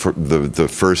pinpoint for the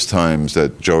first times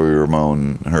that Joey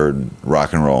Ramone heard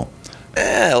rock and roll.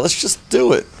 Yeah, let's just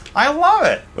do it. I love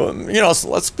it. So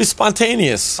let's be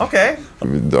spontaneous. Okay.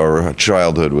 Our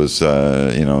childhood was,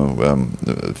 very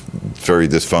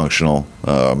dysfunctional.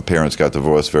 Parents got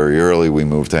divorced very early. We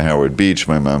moved to Howard Beach.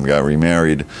 My mom got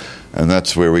remarried. And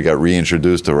that's where we got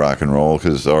reintroduced to rock and roll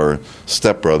because our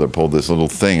stepbrother pulled this little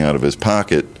thing out of his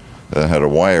pocket that had a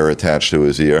wire attached to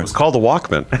his ear. It was called a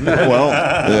Walkman.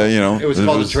 It was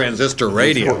called a transistor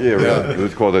radio. It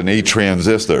was called an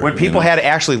E-transistor. When people had to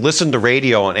actually listen to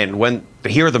radio and when to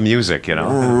hear the music,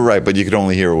 Right, but you could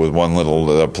only hear it with one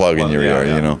little plug in your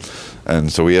ear,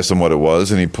 And so we asked him what it was,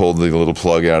 and he pulled the little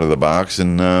plug out of the box,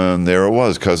 and there it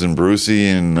was, Cousin Brucey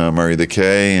and Murray the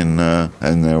K, and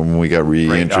then we got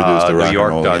reintroduced to rock New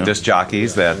York and roll. disc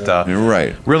jockeys that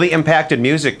right. really impacted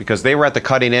music because they were at the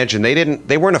cutting edge and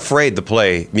they weren't afraid to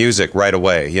play music right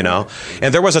away,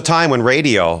 And there was a time when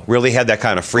radio really had that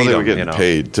kind of freedom. Well, they were getting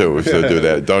paid too if they do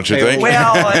that, don't you think?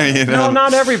 Well, no,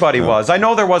 not everybody was. I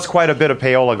know there was quite a bit of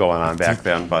payola going on back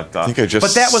then, but I think I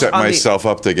just set myself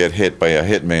up to get hit by a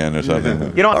hitman or something.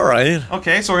 All right.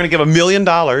 Okay, so we're going to give $1 million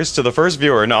to the first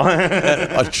viewer. No.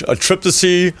 a trip to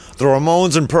see the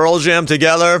Ramones and Pearl Jam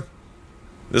together.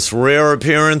 This rare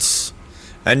appearance,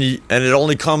 and it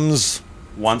only comes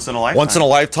once in a lifetime. Once in a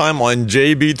lifetime on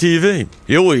JBTV.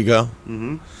 Here we go.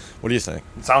 Mm-hmm. What do you think?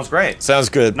 It sounds great. Sounds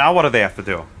good. Now what do they have to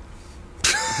do?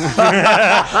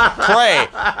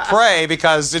 Pray,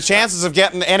 because the chances of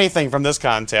getting anything from this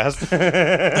contest. If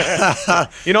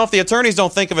the attorneys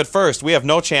don't think of it first, we have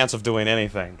no chance of doing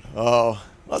anything. Oh,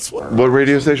 that's what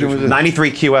radio station was it?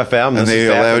 93 QFM. And they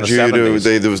allowed you to.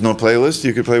 There was no playlist.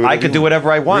 You could play. I could do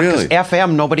whatever I want because really?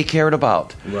 FM nobody cared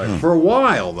about. Right. For a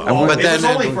while though. But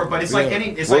it's like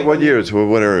any. It's like what years?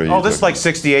 What era? Oh, this is like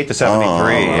 68 to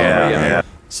 73. Yeah.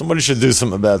 Somebody should do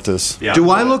something about this. Yeah. Do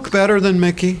I look better than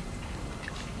Mickey?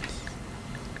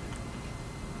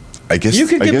 I guess you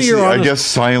could give me your honest... I guess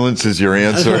silence is your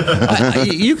answer.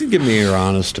 You can give me your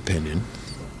honest opinion.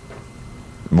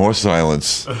 More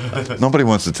silence. Nobody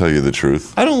wants to tell you the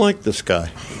truth. I don't like this guy.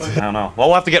 I don't know. Well,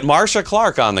 we'll have to get Marsha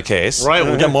Clark on the case. Right,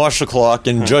 we'll get Marsha Clark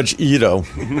and Judge Ito.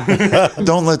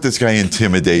 Don't let this guy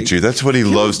intimidate you. That's what he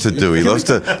loves to do. He loves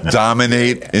to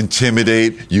dominate,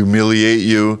 intimidate, humiliate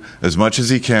you as much as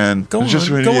he can. Go on.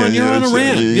 You're on a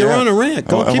rant. You're on a rant.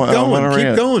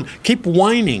 Keep going. Keep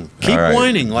whining. Keep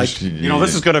whining. Like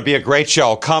this is going to be a great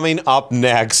show. Coming up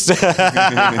next.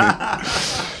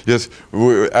 Yes,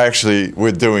 we're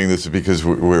doing this because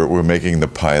we're making the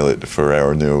pilot for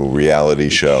our new reality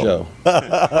show.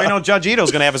 Well, Judge Ito's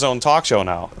going to have his own talk show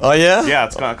now. Oh yeah? Yeah,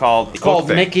 it's called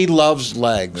Mickey Loves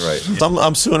Legs. Right.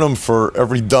 I'm suing him for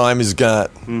every dime he's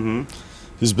got. Mm-hmm.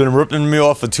 He's been ripping me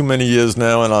off for too many years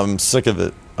now, and I'm sick of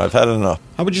it. I've had enough.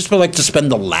 How would you like to spend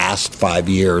the last 5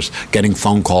 years getting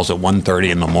phone calls at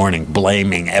 1:30 in the morning,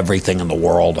 blaming everything in the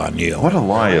world on you? What a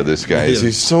liar this guy is.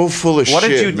 He's so full of shit, What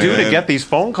did you do to get these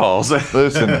phone calls?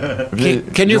 Listen,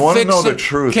 can you want to fix know the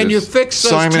truth? Can you fix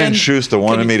those Simon & Schuster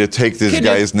wanted me to take this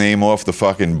guy's name off the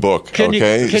fucking book,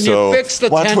 okay? Can you fix the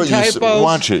 10 typos?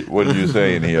 Watch it. What did you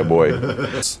say in here, boy?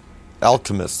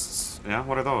 Alchemists. Yeah,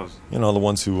 what are those? The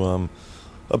ones who,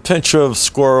 a pinch of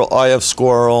squirrel, eye of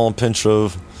squirrel, a pinch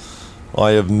of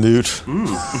eye of newt.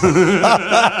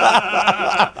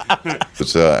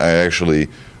 I actually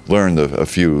learned a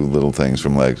few little things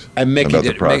from Legs. And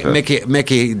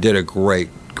Mickey did a great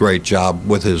job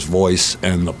with his voice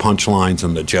and the punchlines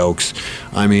and the jokes.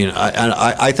 I mean,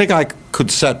 I think could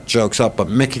set jokes up, but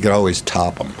Mickey could always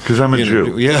top them. Because I'm a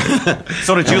Jew. Yeah.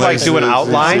 So did you like do an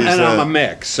outline? And I'm a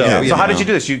mix. So, So how did you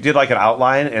do this? You did like an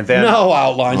outline and then No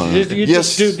outline. You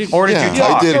Yes. just do. or did Yeah, you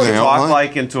talk? I did Did you an talk outline.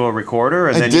 like into a recorder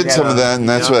and I then you did had some of a- that, and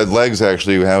that's what Legs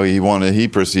actually how he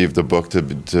perceived the book to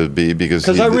be because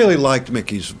Because I really liked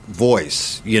Mickey's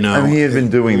voice, you know. I mean, he had been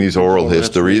doing these oral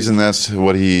histories, and that's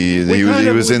what he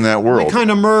was in that world. We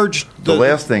kind of merged. The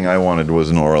last thing I wanted was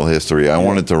an oral history. I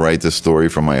wanted to write the story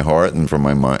from my heart and from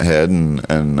my head,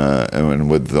 and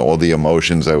with all the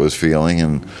emotions I was feeling,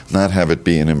 and not have it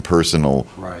be an impersonal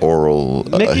oral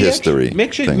history.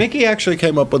 Mickey actually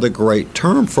came up with a great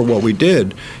term for what we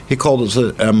did. He called it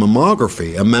a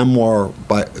memography, a memoir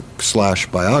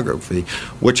 / biography,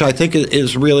 which I think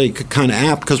is really kind of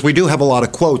apt because we do have a lot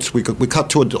of quotes. We cut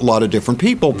to a lot of different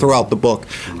people throughout the book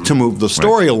to move the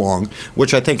story along,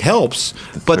 which I think helps.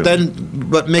 But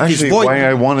Mickey's Actually, voice. why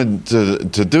I wanted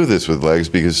to do this with Legs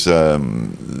because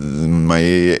my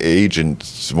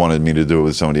agent wanted me to do it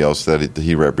with somebody else that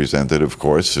he represented, of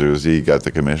course. He got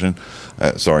the commission.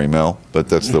 Sorry, Mel, but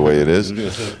that's the way it is.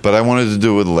 But I wanted to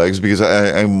do it with Legs because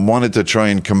I wanted to try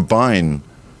and combine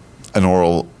an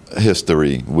oral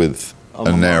history with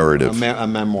a narrative, a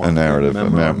memoir, a narrative, a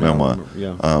memoir.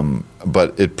 Yeah.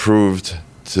 But it proved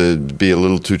to be a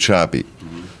little too choppy.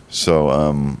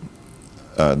 So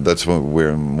that's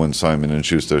when Simon and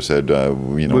Schuster said,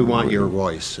 we want your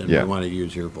voice, and Yeah. we want to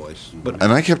use your voice. But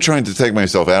And I kept trying to take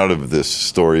myself out of this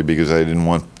story because I didn't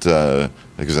want,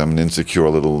 because I'm an insecure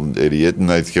little idiot,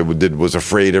 and I was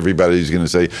afraid everybody's going to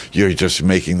say, you're just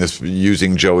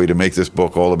using Joey to make this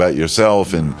book all about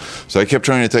yourself. And so I kept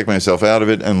trying to take myself out of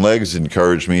it, and Legs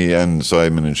encouraged me, and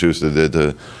Simon and Schuster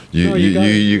did,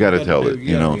 you got to tell it.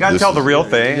 You got to tell the real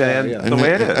thing and the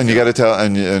way it is. And you got to tell,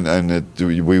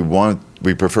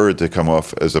 we prefer it to come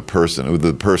off as a person, with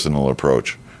a personal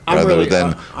approach, rather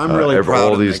than I'm really proud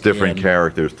all of these Mickey different and-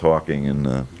 characters talking.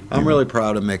 And I'm really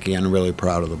proud of Mickey and really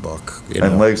proud of the book.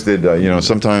 and Legs did,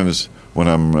 sometimes when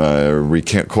I'm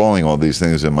recalling all these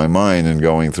things in my mind and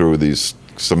going through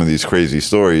some of these crazy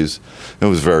stories, it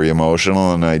was very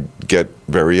emotional, and I'd get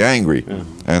very angry.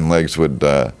 And Legs would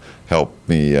help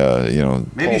me,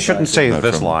 Maybe you shouldn't say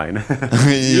this line.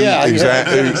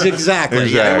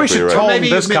 Exactly. Maybe we should right. tone Maybe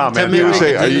this you- comment. You would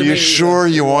say, are you Maybe- sure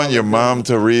you want your mom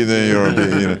to read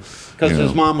it? Because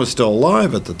his mom was still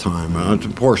alive at the time.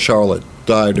 Poor Charlotte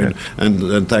died,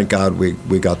 and thank God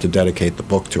we got to dedicate the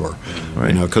book to her.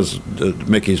 Right. Because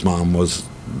Mickey's mom was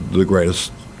the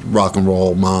greatest rock and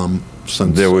roll mom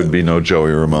since. There would be no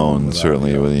Joey Ramone,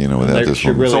 certainly, without this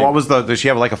one. really- So what was did she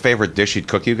have like a favorite dish she'd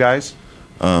cook you guys?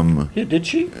 Yeah, did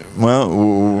she? Well,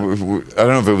 I don't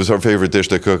know if it was her favorite dish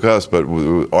to cook us, but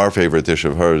our favorite dish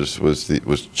of hers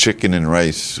was chicken and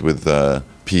rice with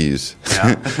peas.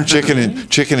 Yeah.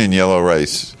 chicken and yellow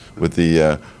rice with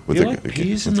the like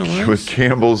peas in the rice? with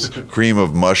Campbell's cream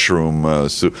of mushroom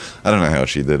soup. I don't know how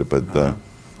she did it, but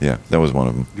yeah, that was one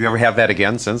of them. Do you ever have that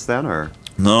again since then, or?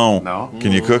 No.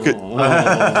 Can you cook it?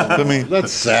 I mean,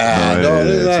 That's sad. No,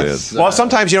 No, yeah, that's sad. Well,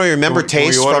 sometimes you remember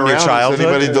tastes Will you from order your around? childhood. Does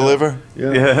anybody deliver?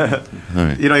 Yeah.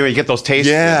 Right. You get those tastes.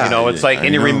 Yeah, It's like, I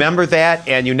and you know. remember that,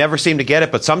 and you never seem to get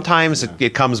it. But sometimes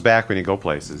it comes back when you go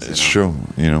places. It's true.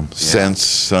 Sense.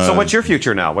 So what's your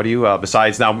future now? What do you,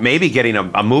 besides now maybe getting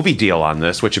a movie deal on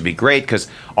this, which would be great because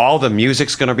all the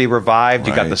music's going to be revived.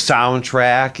 You got Right. the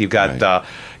soundtrack. You got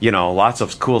lots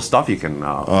of cool stuff you can.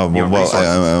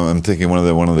 I'm thinking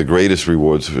one of the greatest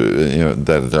rewards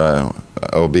that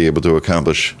I'll be able to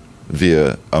accomplish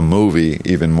via a movie,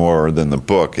 even more than the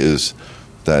book, is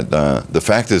that the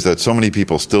fact is that so many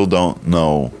people still don't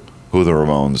know who the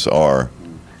Ramones are.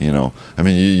 I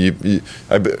mean,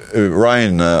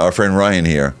 Ryan, our friend Ryan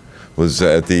here, was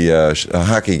at the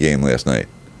hockey game last night,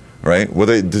 right? Were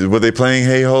they playing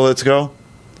Hey Ho, Let's Go?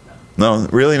 No,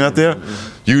 really not there?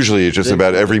 Usually it's just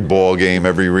about every ball game,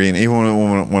 every arena.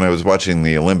 Even when I was watching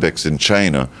the Olympics in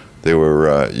China, they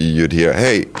were you'd hear,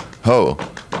 "Hey, ho,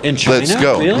 In China? let's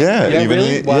go." Really? Yeah, Yeah, even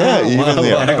really? Wow, even wow,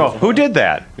 there. wow. I go, who did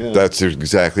that? That's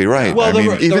exactly right. Well, I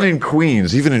mean, even in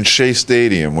Queens, even in Shea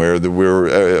Stadium, where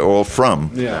we're all from,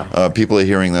 people are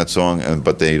hearing that song,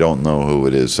 but they don't know who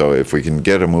it is. So if we can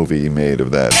get a movie made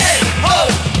of that. Hey, ho,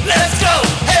 let's go.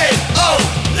 Hey, ho,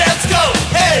 let's go.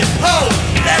 Hey, ho,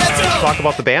 let's go. Talk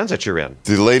about the bands that you're in.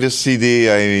 The latest CD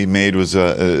I made was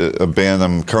a band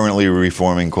I'm currently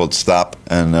reforming called Stop,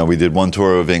 and we did one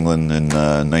tour of England in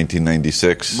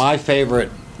 1996. My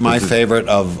favorite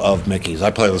of Mickey's.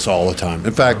 I play this all the time.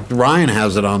 In fact, Ryan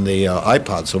has it on the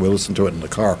iPod, so we listen to it in the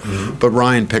car. But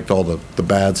Ryan picked all the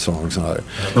bad songs.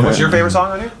 What's your favorite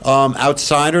song on here?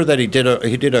 Outsider, that he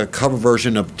did a cover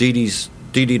version of Dee Dee's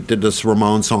Dee Dee did this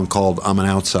Ramone song called "I'm an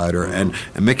Outsider," and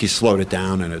Mickey slowed it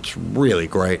down, and it's really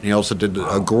great. And he also did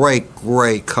a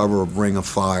great cover of "Ring of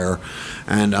Fire,"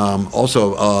 and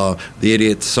also "The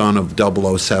Idiot Son of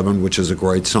 007," which is a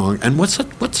great song. And what's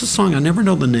the song? I never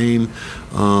know the name.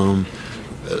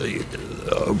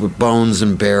 With Bones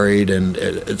and Buried, and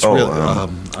it's really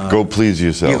Go Please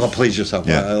Yourself. Yeah, Go Please Yourself.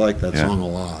 Yeah. I like that song a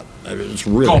lot. It's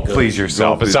really Go good. please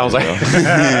yourself. Go It sounds like.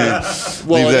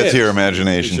 Leave that to your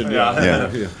imagination.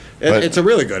 It's a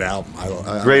really good album.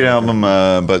 Great album,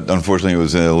 but unfortunately it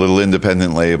was a little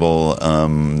independent label.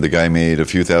 The guy made a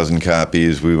few thousand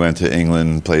copies. We went to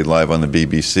England, played live on the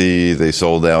BBC. They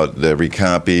sold out every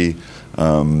copy.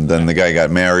 Then the guy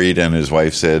got married, and his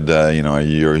wife said, I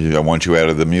want you out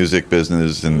of the music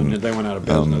business. And they went out of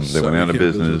business. They went out of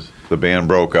business. The band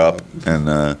broke up,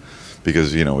 and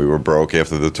because we were broke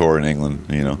after the tour in England,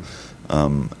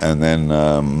 and then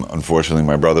unfortunately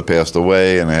my brother passed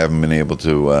away, and I haven't been able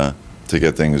to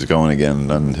get things going again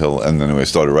and then I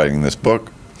started writing this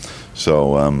book.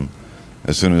 So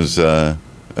as soon as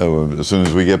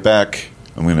we get back,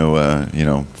 I'm going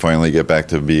to finally get back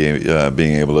to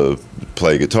being able to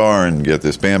play guitar and get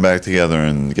this band back together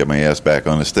and get my ass back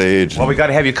on the stage. Well, we got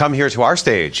to have you come here to our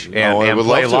stage and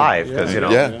play live because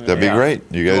that'd be great.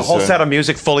 You guys, a whole set of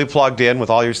music fully plugged in with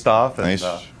all your stuff. And, nice,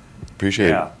 appreciate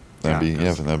it.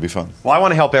 That'd be fun. Well, I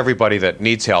want to help everybody that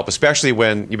needs help, especially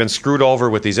when you've been screwed over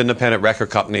with these independent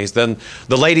record companies. Then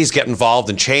the ladies get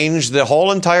involved and change the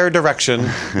whole entire direction.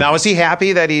 Now, is he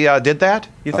happy that he did that,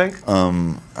 you think?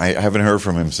 I haven't heard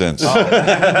from him since,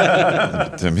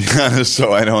 to be honest,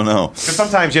 so I don't know. Because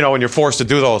sometimes, when you're forced to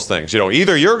do those things,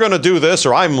 either you're going to do this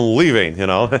or I'm leaving,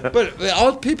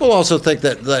 But people also think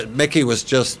that Mickey was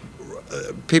just...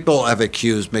 people have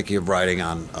accused Mickey of riding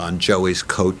on Joey's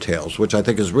coattails, which I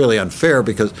think is really unfair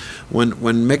because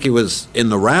when Mickey was in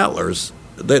the Rattlers,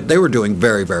 they were doing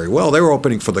very, very well. They were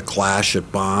opening for the Clash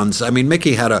at Bonds. I mean,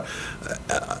 Mickey had a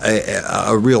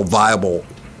real viable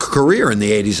career in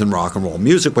the 80s in rock and roll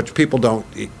music, which people don't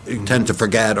tend to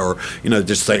forget or,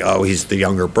 just say, oh, he's the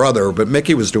younger brother. But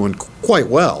Mickey was doing quite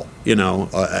well,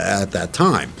 at that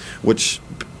time, which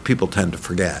people tend to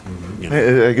forget.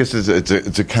 I guess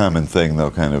it's a common thing,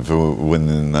 though, kind of,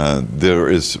 when there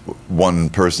is one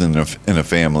person in a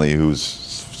family who's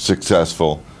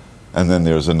successful, and then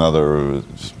there's another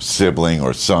sibling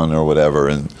or son or whatever,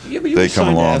 and they come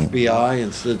along. To FBI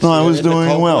and no, I was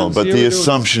doing well, but the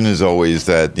assumption is always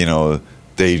that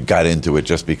they got into it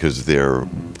just because their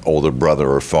older brother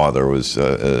or father was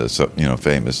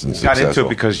famous and successful. Got into it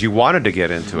because you wanted to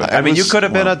get into it. I mean, you could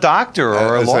have been a doctor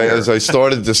or a lawyer. As I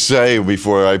started to say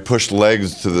before I pushed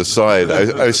legs to the side,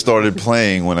 I started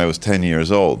playing when I was 10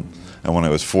 years old, and when I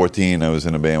was 14, I was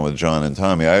in a band with John and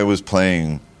Tommy. I was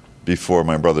playing before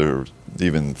my brother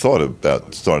even started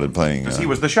playing. Because he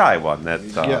was the shy one that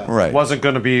right. wasn't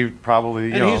going to be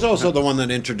probably. And he's also the one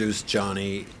that introduced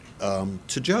Johnny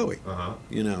to Joey. I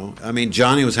mean,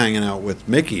 Johnny was hanging out with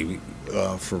Mickey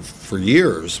for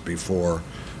years before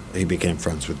he became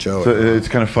friends with Joey. So it's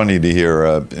kind of funny to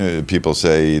hear people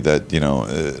say that,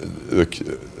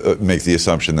 make the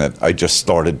assumption that I just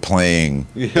started playing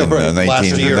in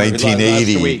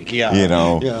 1980.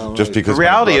 Just because. The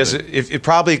reality is, if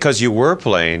probably because you were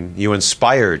playing, you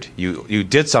inspired, you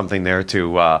did something there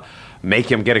to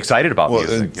make him get excited about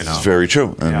music. It's very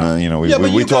true, and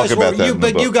we talk about that.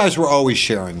 But you guys were always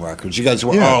sharing records. You guys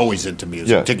were always into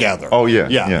music together. Oh yeah.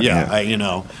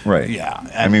 Right. Yeah.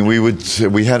 I mean,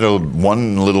 we had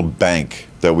one little bank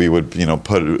that we would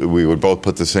both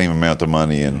put the same amount of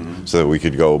money in so that we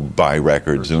could go buy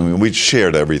records, and we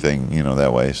shared everything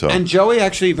that way. So and Joey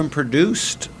actually even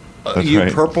produced.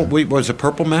 Right. Was it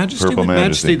Purple Majesty? Purple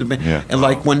Majesty. And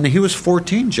like when he was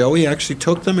 14, Joey actually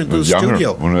took them into the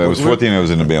studio. When I was 14, I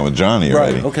was in the band with Johnny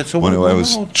already. Right. Okay. So when I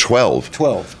was 12.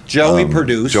 Joey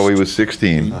produced. Joey was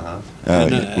 16. I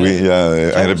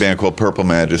had a band called Purple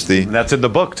Majesty. And that's in the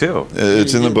book too.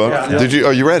 It's in the book. Yeah. Did you? Oh,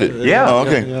 you read it? Yeah. Oh,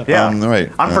 okay. Yeah.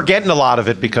 Right. I'm forgetting a lot of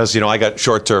it because I got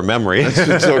short-term memory.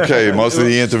 It's okay. Most of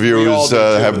the interviewers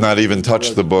have not even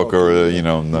touched the book, or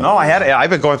No, I've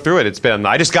been going through it.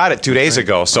 I just got it 2 days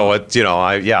ago, so I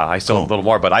still have a little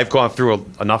more, but I've gone through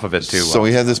enough of it too. So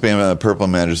we had this band, Purple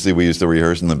Majesty. We used to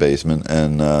rehearse in the basement,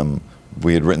 and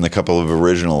we had written a couple of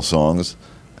original songs.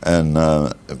 And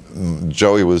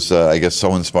Joey was, I guess,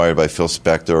 so inspired by Phil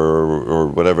Spector or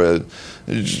whatever.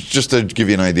 Just to give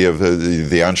you an idea of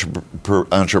the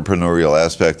entrepreneurial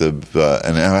aspect of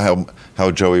and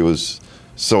how Joey was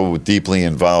so deeply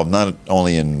involved, not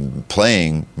only in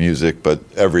playing music but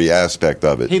every aspect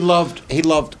of it. He loved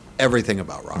everything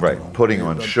about rock and roll. Putting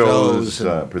on shows,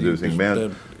 producing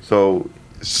bands. So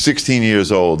 16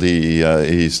 years old. He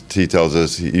tells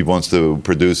us he wants to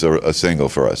produce a single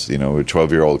for us. You know, we're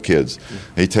 12-year-old kids.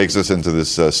 He takes us into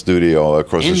this studio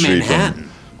across the street Manhattan,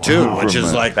 from too, which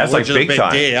is like that's like big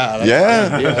time.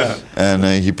 Yeah.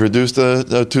 And he produced a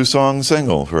 2-song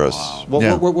single for us.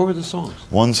 Wow. What were the songs?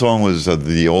 One song was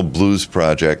the old Blues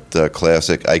Project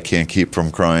classic, "I Can't Keep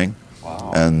From Crying."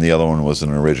 Wow. And the other one was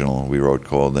an original we wrote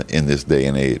called "In This Day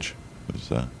and Age."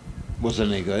 Was it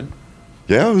any good?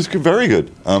 Yeah, it was very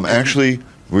good. Actually,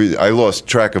 I lost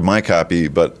track of my copy,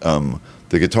 but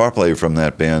the guitar player from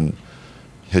that band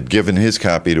had given his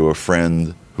copy to a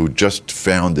friend who just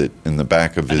found it in the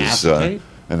back of an acetate.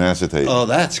 Oh,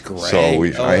 that's great. So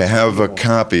I have a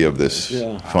copy of this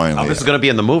finally. Oh, this is going to be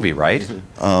in the movie, right?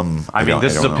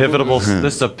 This is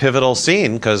a pivotal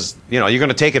scene because you're going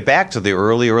to take it back to the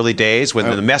early days when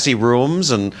the messy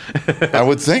rooms and. I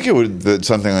would think that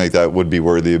something like that would be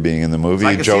worthy of being in the movie.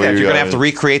 I can see that. You're going to have to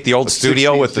recreate the old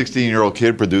studio with the 16-year-old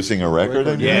kid producing a record.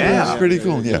 It's pretty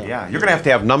cool. Yeah, you're going to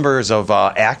have numbers of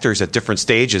actors at different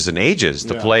stages and ages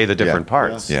to play the different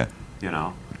parts. Yeah,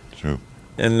 True.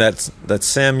 And that's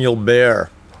Samuel Bear.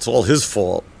 It's all his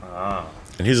fault.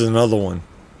 And he's another one.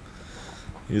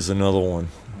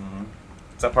 Mm-hmm.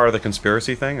 Is that part of the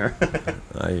conspiracy thing? Or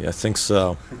I think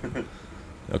so.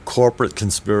 A corporate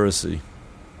conspiracy.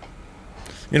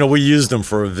 We used him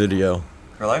for a video.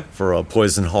 Really? For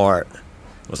Poison Heart.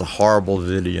 It was a horrible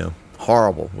video.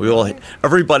 Horrible.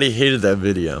 Everybody hated that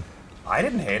video. I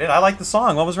didn't hate it. I liked the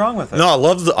song. What was wrong with it? No, I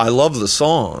love the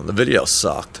song. The video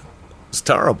sucked. It's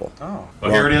terrible. Oh.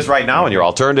 Well, here it is right now in your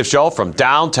alternative show from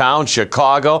downtown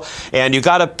Chicago. And you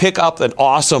got to pick up an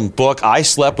awesome book, I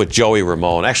Slept with Joey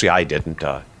Ramone. Actually, I didn't.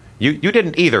 You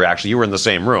didn't either, actually. You were in the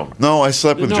same room. No, I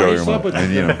slept with Joey Ramone.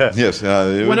 Yes.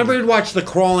 Whenever you'd watch The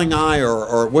Crawling Eye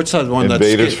or what's that one?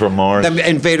 Invaders from Mars.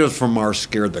 Invaders from Mars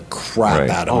scared the crap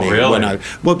out of me. Really?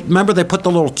 Remember they put the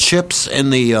little chips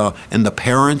in the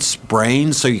parents'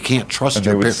 brains so you can't trust and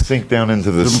your they would sink down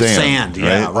into the sand.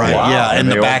 Yeah, right. Wow. Yeah, in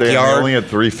the They backyard. only had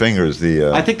 3 fingers.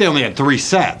 I think they only had 3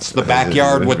 sets. The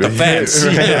backyard with the fence.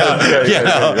 Big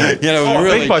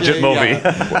budget movie.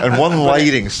 And one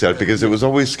lighting set because it was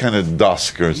always kind of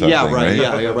dusk or something. Yeah, right.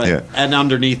 Right? Yeah. And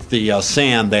underneath the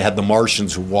sand, they had the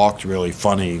Martians who walked really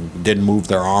funny, didn't move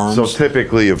their arms. So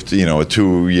typically, if a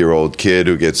 2-year-old kid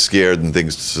who gets scared and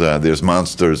thinks there's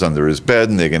monsters under his bed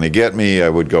and they're going to get me, I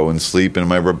would go and sleep in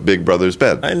my big brother's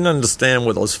bed. I didn't understand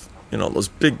with those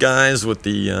big guys with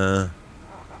the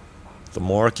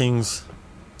markings.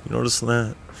 You notice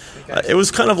that? It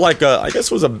was kind of like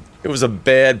it was a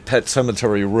bad Pet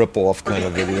Sematary ripoff kind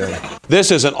of video.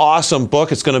 This is an awesome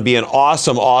book. It's going to be an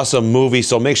awesome movie,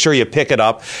 so make sure you pick it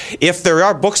up. If there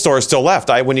are bookstores still left,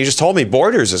 when you just told me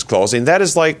Borders is closing, that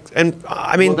is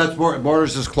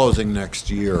Borders is closing next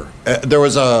year. There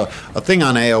was a thing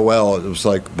on AOL. It was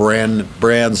like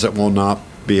brands that will not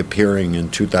be appearing in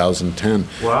 2010.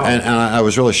 Wow. And I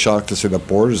was really shocked to see that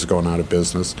Borders is going out of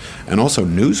business, and also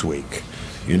Newsweek.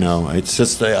 It's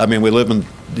just, we live in,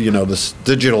 this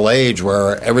digital age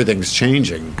where everything's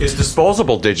changing. It's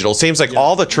disposable digital. It seems like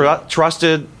all the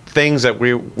trusted things that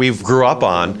we've grew up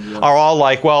on are all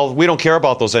like, well, we don't care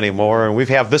about those anymore, and we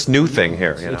have this new thing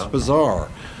here. It's bizarre.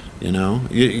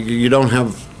 You don't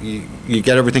have, you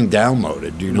get everything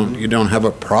downloaded. You don't have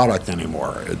a product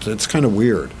anymore. It's kind of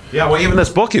weird. Yeah, well, even this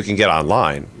book you can get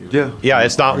online. Yeah,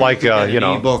 it's not like an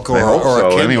ebook or a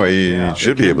Kindle. Anyway, you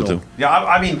should be able to.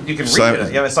 Yeah, you can read it.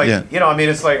 It's like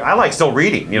it's like I like still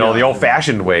reading. The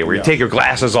old-fashioned way where you take your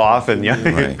glasses off and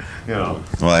Right. Well,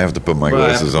 I have to put my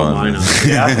glasses on.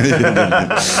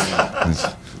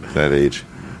 That age.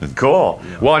 Cool.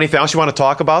 Well, anything else you want to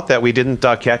talk about that we didn't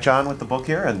catch on with the book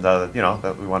here, and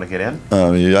that we want to get in? I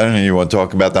don't know. You want to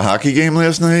talk about the hockey game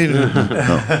last night?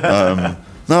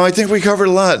 No, I think we covered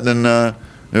a lot, and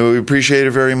we appreciate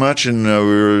it very much, and we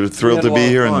were thrilled to be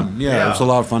here. And it was a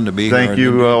lot of fun to be here. Thank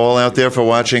you all out there for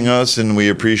watching us, and we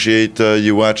appreciate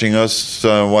you watching us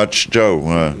watch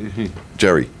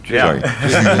Jerry. Yeah.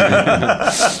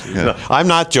 No, I'm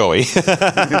not Joey.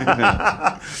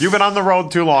 You've been on the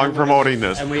road too long promoting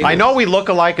this. I know we look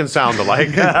alike and sound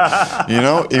alike.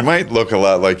 He might look a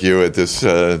lot like you at this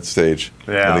stage of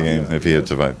the game if he had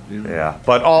survived. Yeah,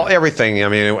 but everything.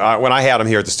 When I had him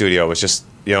here at the studio, it was just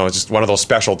just one of those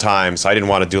special times. I didn't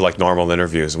want to do like normal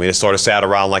interviews. We just sort of sat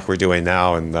around like we're doing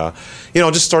now, and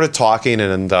just started talking,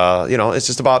 and it's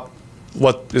just about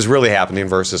what is really happening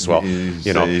versus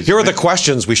here are the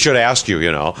questions we should ask you.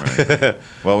 Right.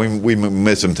 Well, we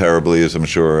miss him terribly, as I'm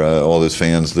sure all his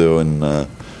fans do, and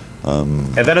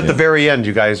then at the very end,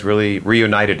 you guys really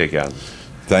reunited again.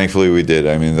 Thankfully, we did.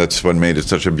 I mean, that's what made it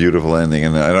such a beautiful ending.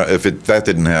 And if that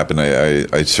didn't happen,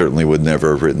 I certainly would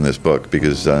never have written this book,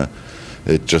 because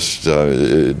it just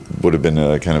it would have been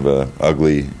a kind of a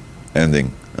ugly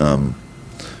ending.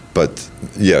 But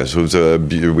yes, it was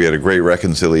we had a great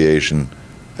reconciliation,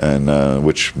 and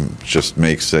which just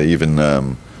makes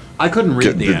even. I couldn't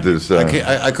read the ending.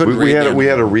 I couldn't read the ending. We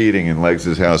had a reading in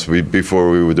Legs' house. Before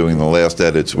we were doing the last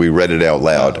edits, we read it out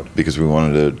loud because we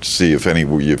wanted to see if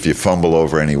you fumble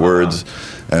over any words.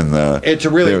 And it's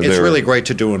really great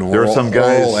to do an oral. There are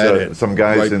edit. some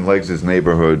guys in Legs'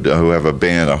 neighborhood who have a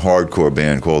hardcore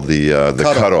band called the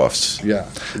Cutoffs. Yeah,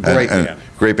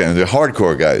 great band. They're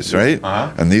hardcore guys, right?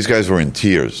 And these guys were in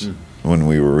tears when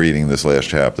we were reading this last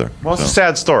chapter. Well, it's a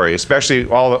sad story, especially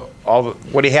all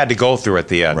what he had to go through at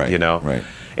the end. Right, you know, right.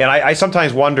 And I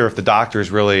sometimes wonder if the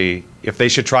doctors really, if they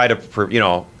should try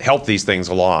to, help these things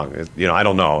along. I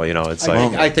don't know. It's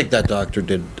like I think that doctor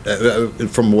did.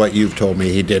 From what you've told me,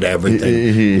 he did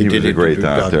everything. He was a great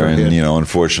doctor, and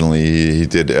unfortunately, he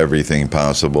did everything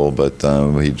possible, but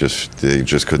he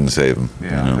just couldn't save him.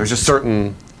 Yeah, there's just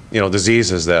certain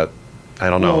diseases that I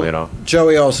don't know.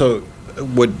 Joey also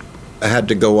had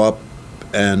to go up,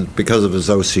 and because of his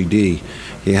OCD,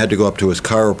 he had to go up to his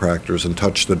chiropractors and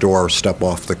touch the door, step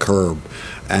off the curb.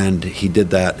 And he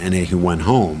did that, and he went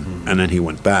home, and then he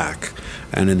went back.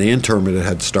 And in the interim, it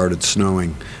had started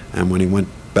snowing. And when he went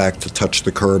back to touch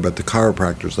the curb at the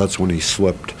chiropractors, that's when he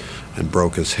slipped and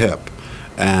broke his hip.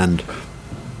 And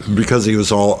because he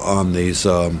was all on these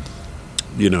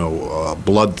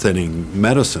blood-thinning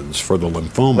medicines for the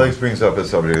lymphoma. Legs brings up a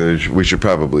subject that we should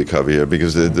probably cover here,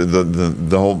 because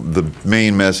the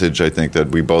main message I think that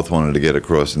we both wanted to get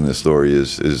across in this story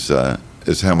is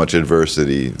how much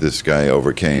adversity this guy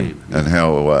overcame, and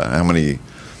how many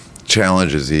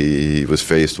challenges he was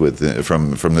faced with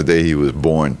from the day he was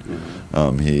born.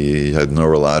 He had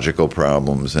neurological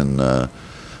problems and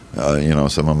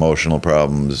some emotional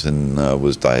problems, and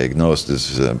was diagnosed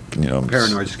as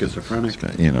paranoid schizophrenic.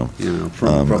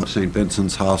 From St.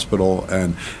 Vincent's Hospital,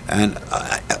 and he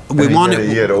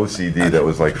had OCD that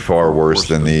was like far worse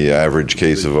than the average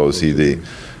case of OCD.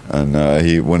 And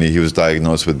when he was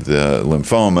diagnosed with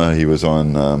lymphoma, he was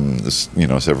on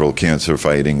several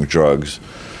cancer-fighting drugs.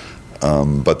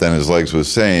 But then, as Legs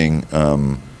was saying,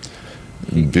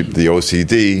 the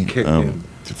OCD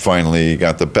finally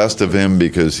got the best of him,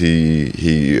 because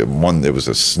it was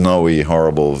a snowy,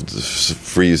 horrible,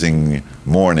 freezing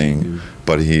morning,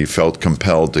 but he felt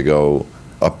compelled to go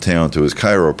uptown to his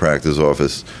chiropractor's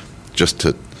office just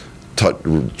to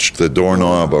touch the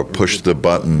doorknob or push the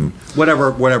button.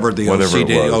 Whatever the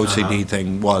OCD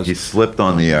thing was. He slipped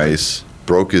on the ice,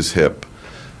 broke his hip,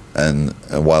 and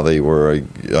while they were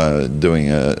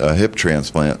doing a hip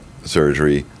transplant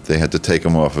surgery, they had to take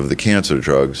him off of the cancer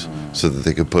drugs so that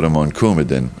they could put him on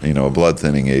Coumadin, a blood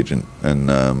thinning agent, and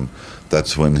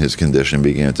that's when his condition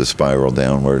began to spiral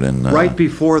downward. And right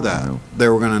before that, they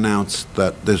were going to announce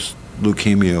that this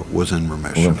leukemia was in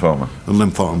remission. Lymphoma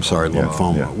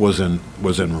was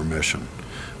in remission,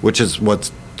 which is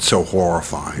what's so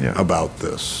horrifying about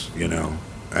this,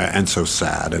 and so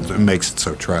sad, and it makes it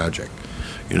so tragic,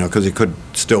 because he could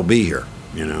still be here,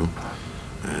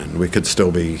 and we could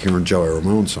still be hearing Joey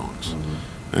Ramone songs.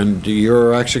 And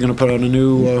you're actually going to put on a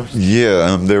new...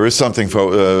 there is something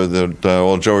for that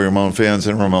all Joey Ramone fans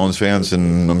and Ramones fans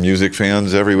and music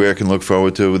fans everywhere can look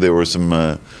forward to. There were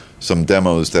some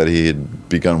demos that he had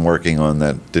begun working on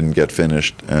that didn't get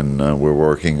finished, and we're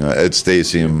working. Ed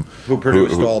Stasium, who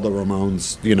produced all the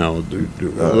Ramones,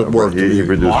 worked. He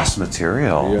produced Lost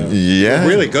Material. Yeah,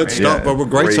 really good stuff. But a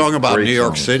great song about New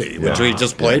York City, which he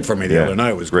just played for me the other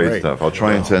night. It was great stuff. I'll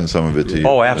try and send some of it to you.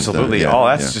 Oh, absolutely.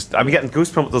 Just I'm getting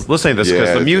goosebumps listening to this,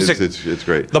 because the music, it's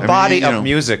great. The body of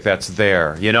music that's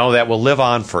there, that will live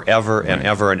on forever and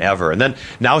ever and ever. And then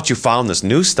now that you found this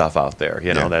new stuff out there,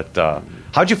 that.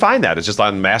 How'd you find that? It's just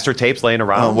on master tapes laying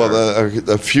around?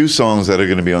 A few songs that are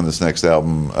going to be on this next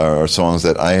album are songs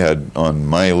that I had on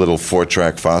my little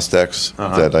 4-track Fostex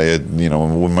that I had,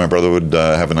 when my brother would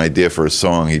have an idea for a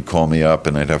song, he'd call me up,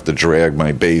 and I'd have to drag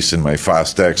my bass and my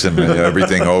Fostex and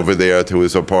everything over there to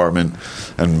his apartment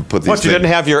and put these What, you didn't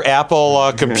have your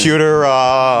Apple computer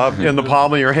in the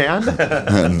palm of your hand?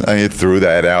 And I threw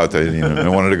that out. I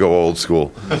wanted to go old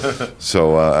school.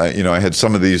 So, I had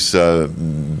some of these,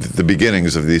 the beginning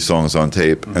of these songs on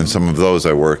tape, and some of those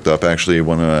I worked up. Actually,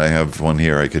 I have one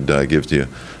here I could give to you.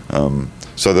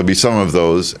 So there'll be some of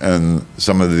those, and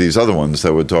some of these other ones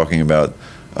that we're talking about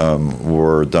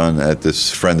were done at this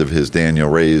friend of his, Daniel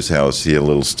Ray's house. He had a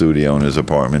little studio in his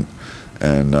apartment,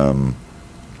 and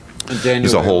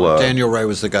Daniel Ray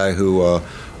was the guy who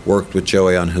worked with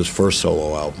Joey on his first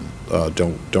solo album,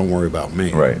 Don't Worry About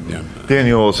Me. Right. Yeah.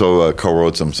 Daniel also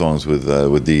co-wrote some songs with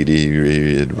Dee Dee.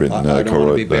 He had written. I Don't Want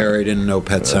to Be Buried in No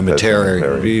Pet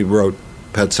Cemetery. He wrote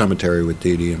Pet Cemetery with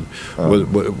Dee Dee and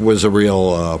was a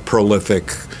real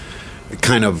prolific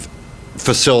kind of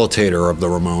facilitator of the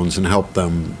Ramones and helped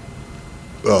them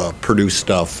produce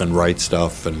stuff and write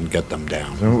stuff and get them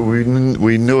down.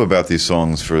 We knew about these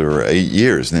songs for 8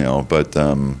 years now, but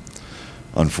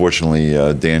unfortunately,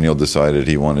 Daniel decided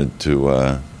he wanted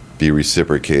to be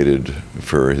reciprocated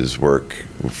for his work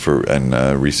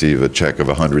and receive a check of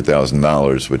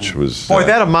 $100,000, which was boy,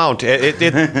 that amount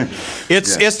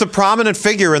it's the prominent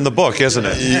figure in the book, isn't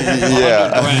it?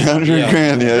 Yeah, 100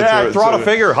 grand. Yeah, throw out a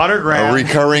figure, 100 grand, a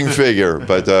recurring figure.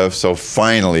 But so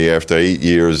finally, after 8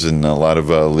 years and a lot of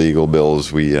legal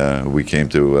bills, we came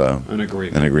to an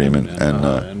agreement, and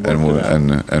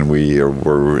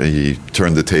he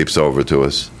turned the tapes over to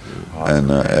us.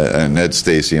 And Ed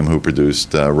Stasium, who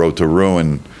produced Road to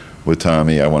Ruin with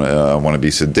Tommy, I want to be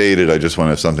sedated. I just want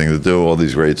to have something to do. All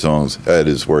these great songs. Ed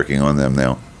is working on them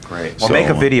now. Great. Well, make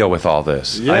a video with all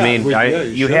this. Yeah, I mean,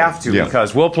 you have to,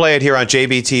 because we'll play it here on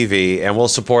JBTV and we'll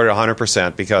support it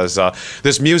 100% because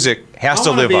this music has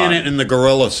to live on. I want to be in it in the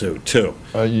gorilla suit too.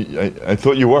 I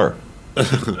thought you were.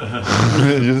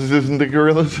 Isn't the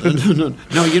gorillas?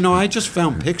 No, I just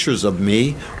found pictures of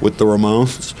me with the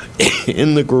Ramones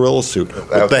in the gorilla suit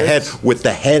with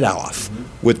the head off.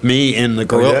 With me in the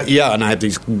gorilla, and I have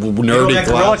these nerdy that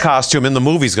gorilla costume in the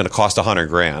movie is going to cost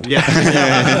 $100,000. Yeah,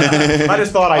 I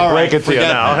just thought I'd break it to you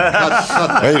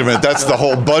now. Wait a minute, that's the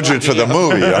whole budget for the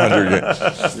movie.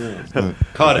 $100,000.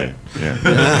 Cut it.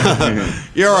 Yeah.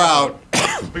 You're out.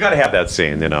 We got to have that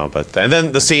scene, But and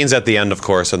then the scenes at the end, of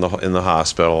course, in the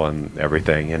hospital and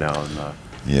everything, And,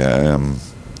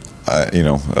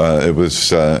 it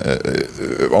was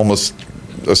almost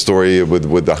a story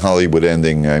with the Hollywood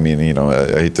ending. I mean,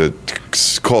 I hate to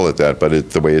call it that, but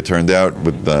the way it turned out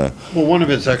with the. Well, one of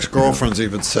his ex-girlfriends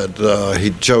even said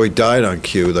Joey died on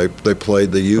cue. They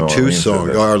played the U2 song,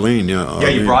 Arlene. Yeah,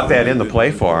 you brought that in the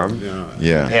play for him.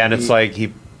 Yeah. And it's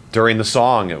like during the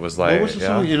song, it was like. What was the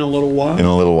song? In a Little while. In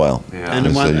a little while. Yeah.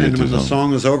 And when the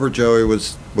song was over, Joey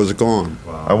was gone.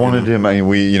 Wow. I wanted him. I mean,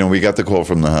 we got the call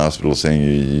from the hospital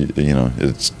saying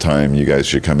it's time, you guys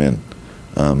should come in.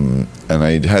 And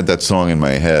I had that song in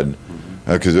my head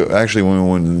because actually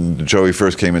when Joey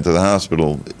first came into the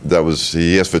hospital,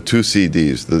 he asked for 2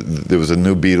 CDs. There was a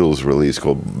new Beatles release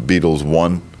called Beatles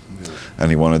 1, and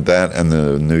he wanted that and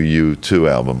the new U2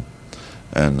 album.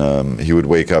 And he would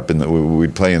wake up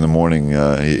we'd play in the morning.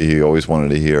 He always wanted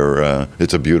to hear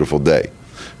 "It's a Beautiful Day"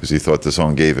 because he thought the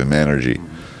song gave him energy,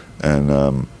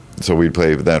 and so we'd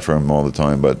play that for him all the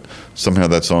time. But somehow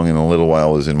that song in a little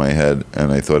while was in my head,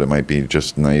 and I thought it might be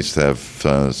just nice to have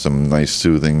some nice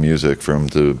soothing music for him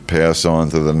to pass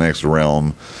on to the next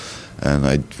realm.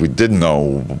 And we didn't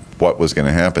know what was going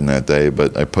to happen that day,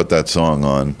 but I put that song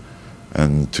on,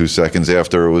 and 2 seconds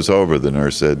after it was over, the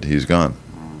nurse said, "He's gone."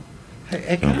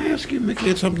 Hey, can I ask you, Mickey?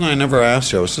 It's something I never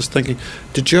asked you. I was just thinking,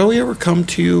 did Joey ever come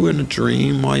to you in a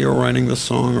dream while you were writing the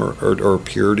song, or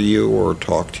appear to you, or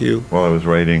talk to you? While I was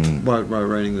writing... While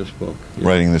writing this book. Yeah.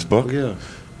 Writing this book? Yeah.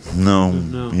 No,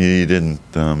 he didn't.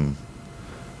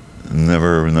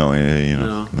 Never,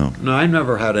 no. No, I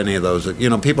never had any of those.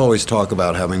 People always talk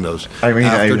about having those. I mean,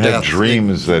 I after-death had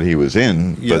dreams that he was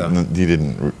in, but he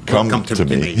didn't come to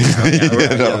me.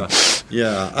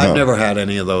 Yeah, I've never had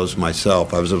any of those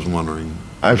myself. I was just wondering.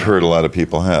 I've heard a lot of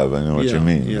in what you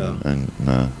mean. Yeah. And,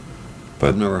 but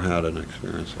I've never had an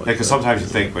experience like that. Because sometimes you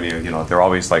think when they're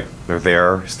always like they're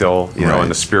there still, in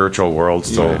the spiritual world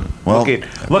still. Yeah. Well,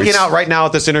 looking out right now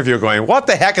at this interview, going, "What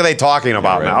the heck are they talking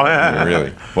about now?"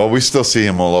 Really? Well, we still see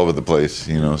him all over the place,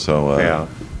 So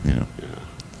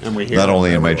And we hear not only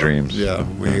in everywhere. my dreams. Yeah,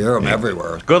 we hear them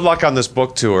everywhere. Good luck on this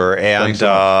book tour, and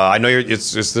I know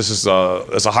this is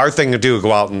a hard thing to do,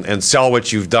 go out and sell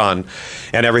what you've done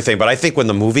and everything. But I think when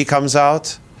the movie comes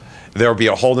out, there'll be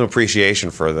a whole new appreciation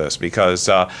for this because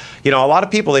a lot of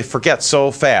people, they forget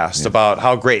so fast about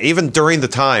how great, even during the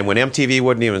time when MTV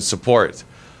wouldn't even support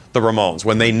the Ramones,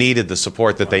 when they needed the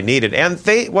support that they needed, and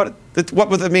what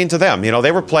would it mean to them?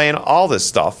 They were playing all this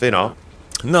stuff.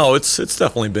 No, it's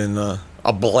definitely been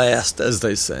a blast, as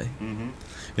they say, in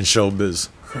showbiz,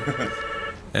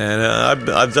 and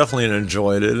I've definitely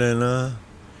enjoyed it,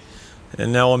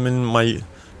 and now I'm in my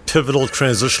pivotal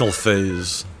transitional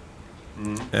phase,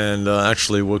 and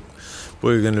actually we're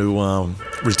going to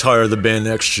retire the band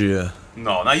next year.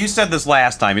 No. Now, you said this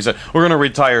last time. You said, we're going to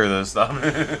retire this stuff.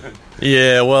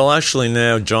 Yeah, well, actually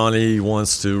now Johnny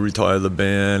wants to retire the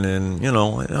band, and, you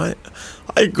know, I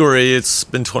agree. It's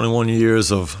been 21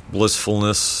 years of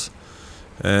blissfulness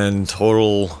and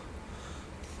total,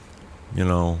 you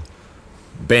know,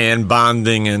 band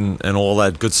bonding and all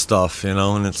that good stuff, you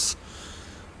know, and it's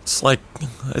like,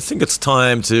 I think it's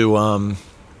time to,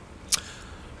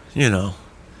 you know,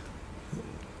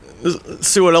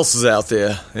 see what else is out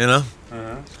there, you know?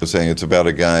 I was saying it's about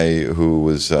a guy who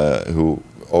was who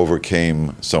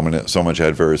overcame so much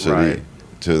adversity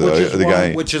to the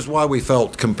guy. Which is why we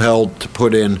felt compelled to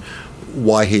put in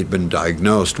why he'd been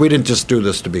diagnosed. We didn't just do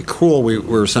this to be cruel. We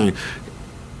were saying,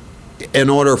 in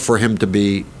order for him to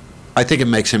be, I think it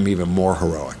makes him even more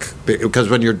heroic. Because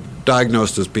when you're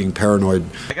diagnosed as being paranoid...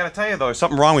 I got to tell you, though, there's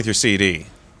something wrong with your CD.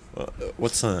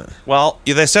 What's that? Well,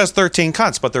 it says 13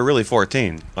 cuts, but they're really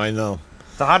 14. I know.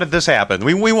 So how did this happen?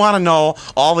 We want to know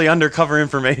all the undercover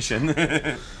information.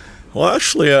 Well,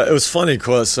 actually, it was funny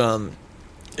because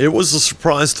it was a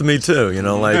surprise to me too. You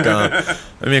know, like I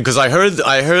mean, because I heard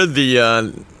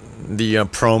the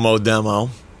promo demo,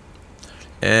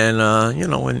 and you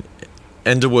know, and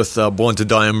ended with "Born to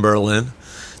Die in Berlin."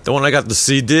 Then when I got the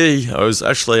CD,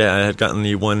 I had gotten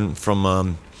the one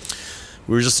from.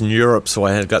 We were just in Europe, so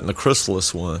I had gotten the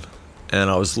Chrysalis one, and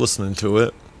I was listening to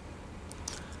it.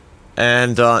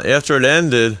 And after it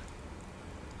ended,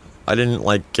 I didn't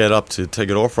get up to take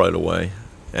it off right away.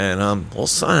 And all of a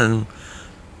sudden,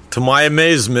 to my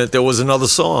amazement, there was another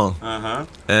song.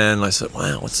 And I said,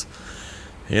 "Wow, what's?"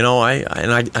 You know, I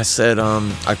said,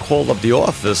 I called up the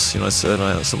office. You know, I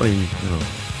said, somebody, you know,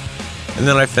 and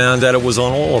then I found out it was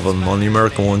on all of them, on the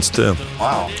American ones too.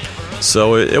 Wow.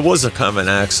 So it was a kind of an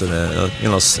accident, you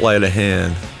know, sleight of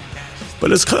hand.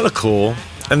 But it's kind of cool.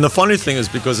 And the funny thing is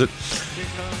because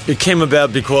it came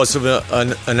about because of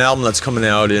an album that's coming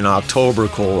out in October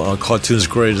called Cartoon's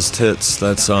Greatest Hits.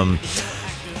 That's a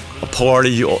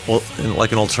party,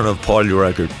 like an alternative party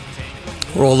record,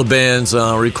 where all the bands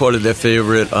recorded their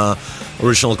favorite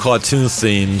original cartoon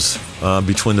themes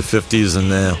between the 50s and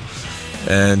now.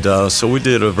 And so we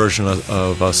did a version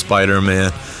of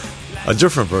Spider-Man, a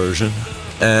different version,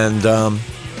 and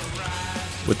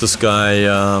with this guy,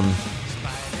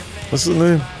 what's his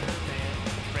name?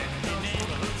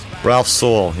 Ralph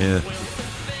Saul, yeah.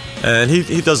 And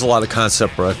he does a lot of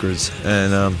concept records,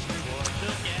 and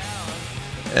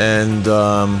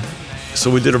so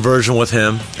we did a version with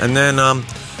him, and then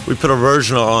we put a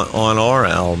version on our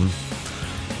album,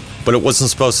 but it wasn't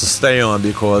supposed to stay on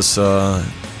because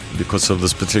of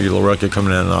this particular record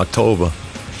coming out in October.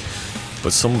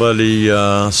 But somebody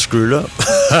screwed up.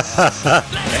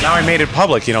 Now I made it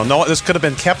public. You know, this could have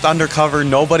been kept undercover.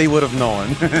 Nobody would have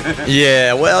known.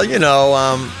 Yeah, well, you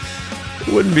know, it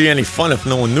wouldn't be any fun if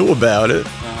no one knew about it.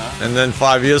 And then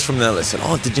 5 years from now, they said,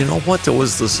 "Oh, did you know what? There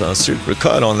was this secret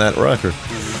cut on that record."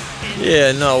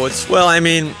 Yeah, no, I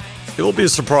mean, it will be a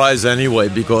surprise anyway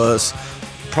because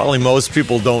probably most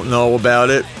people don't know about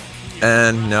it,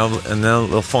 and now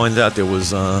they'll find out there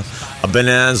was a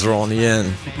bonanza on the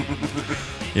end,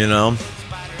 you know,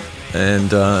 and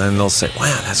they'll say,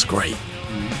 "Wow, that's great."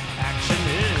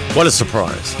 What a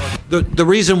surprise. The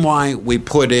reason why we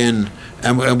put in,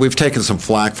 and we've taken some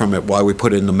flack from it, why we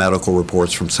put in the medical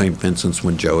reports from St. Vincent's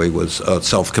when Joey was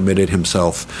self-committed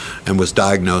himself and was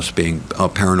diagnosed being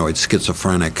paranoid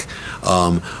schizophrenic,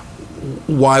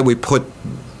 why we put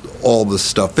all this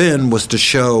stuff in was to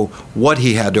show what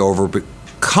he had to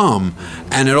overcome,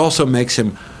 and it also makes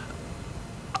him,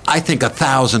 I think,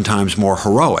 1,000 times more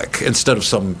heroic instead of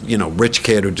some, you know, rich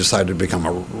kid who decided to become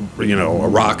a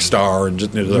rock star and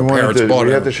just, their parents bought him.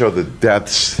 We had to show the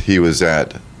depths he was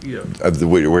at,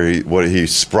 where he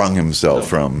sprung himself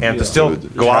from, and to still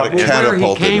go out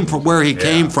and where he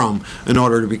came from in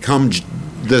order to become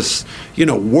this, you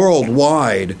know,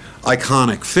 worldwide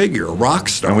iconic figure, rock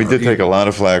star. And we did take a lot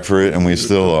of flack for it, and we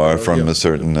still are from a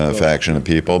certain faction of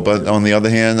people. But on the other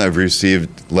hand, I've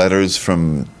received letters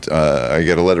from, I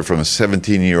get a letter from a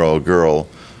 17-year-old girl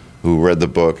who read the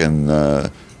book,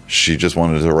 and she just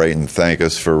wanted to write and thank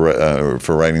us for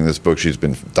writing this book. She's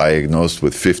been diagnosed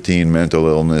with 15 mental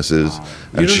illnesses,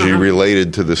 and she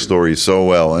related to the story so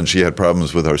well. And she had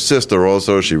problems with her sister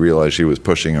also. She realized she was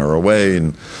pushing her away,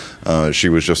 and she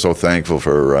was just so thankful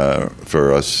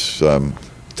for us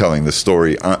telling the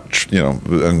story, you know,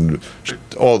 and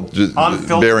all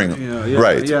bearing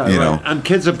right. You know, and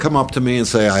kids have come up to me and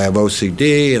say, "I have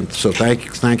OCD, and so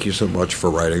thank you so much for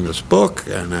writing this book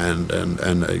and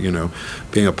you know,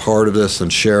 being a part of this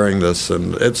and sharing this,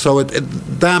 and so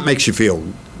that makes you feel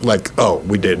like, oh,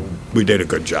 we did we did a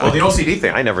good job. Well, the OCD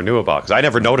thing I never knew about because I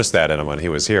never noticed that in him when he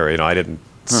was here. I didn't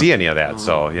see any of that.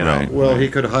 So Well, he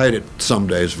could hide it some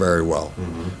days very well,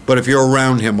 but if you're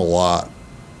around him a lot,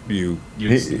 he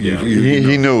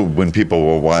knew when people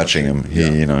were watching him.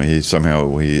 He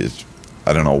somehow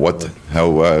I don't know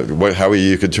how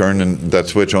you could turn that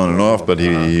switch on and off, but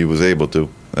he was able to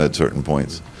at certain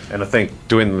points. And I think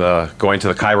going to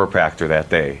the chiropractor that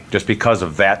day, just because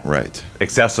of that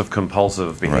excessive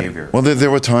compulsive behavior. Right. Well, there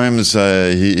were times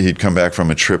he'd come back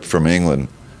from a trip from England,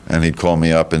 and he'd call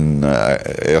me up and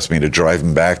ask me to drive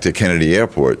him back to Kennedy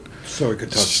Airport. So he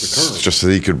could touch the curb. Just so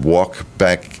he could walk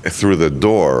back through the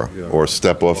door or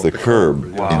step off the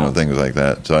curb, things like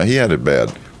that. So he had it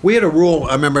bad. We had a rule,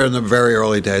 I remember in the very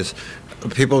early days,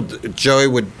 Joey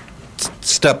would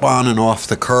step on and off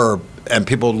the curb, and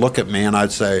people would look at me, and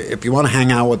I'd say, if you want to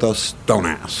hang out with us, don't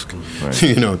ask. Right.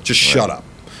 Just shut up.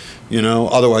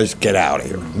 Otherwise get out of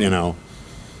here,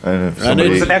 And it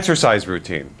was an exercise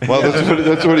routine. Well,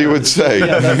 that's what he would say.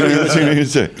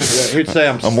 He'd say,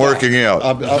 I'm working out.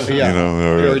 He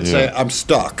would say, I'm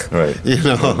stuck. Right. I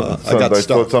got I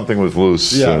stuck. thought something was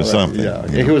loose or something. Yeah.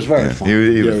 He was very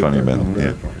funny. He was funny, man.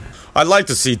 Yeah. I'd like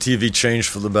to see TV change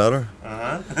for the better.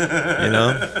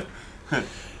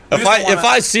 If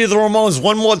I see the Ramones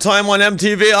one more time on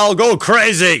MTV, I'll go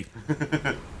crazy.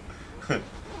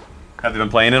 Have they been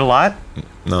playing it a lot?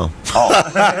 No.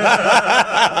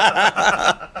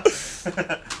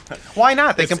 Why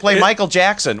not? They can play Michael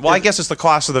Jackson. Well, I guess it's the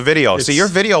cost of the video. See, your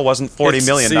video wasn't $40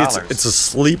 million. It's a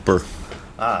sleeper.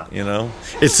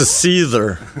 It's a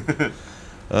seether.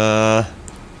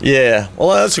 Yeah. Well,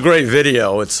 that's a great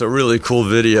video. It's a really cool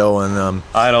video, and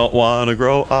I don't want to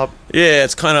grow up. Yeah,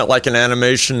 it's kind of like an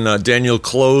animation. Daniel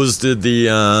Close did the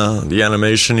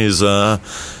animation. He's a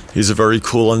very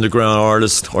cool underground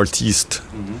artiste,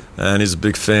 and he's a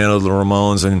big fan of the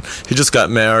Ramones. And he just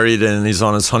got married, and he's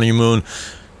on his honeymoon.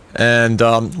 And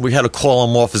we had to call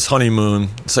him off his honeymoon.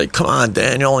 Say, "Come on,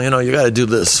 Daniel, you got to do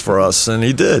this for us," and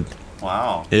he did.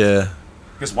 Wow. Yeah.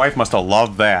 His wife must have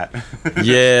loved that.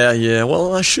 Yeah.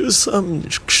 Well, she was,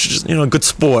 she's, a good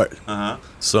sport.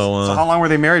 So how long were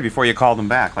they married before you called them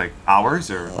back? Like hours,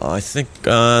 or? I think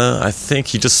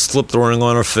he just slipped the ring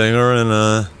on her finger,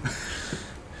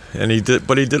 and he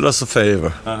did us a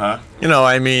favor. Well,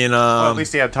 at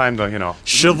least he had time to,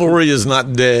 Chivalry is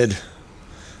not dead.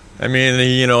 I mean,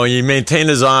 he maintained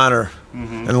his honor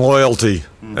and loyalty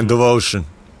and devotion.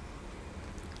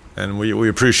 And we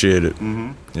appreciate it.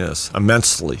 Yes,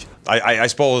 immensely. I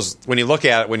suppose when you look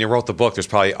at it, when you wrote the book, there's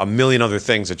probably a million other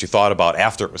things that you thought about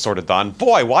after it was sort of done.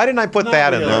 Boy, why didn't I put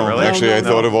that in there? No, Really? actually, I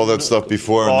thought of all that stuff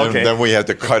before, and then we had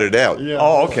to cut it out. Yeah.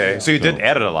 Oh, okay. So you did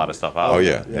edit a lot of stuff out. Oh,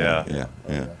 yeah.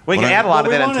 We can add a lot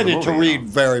of we that into wanted the it to movie. read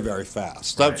very, very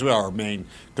fast. That's what our main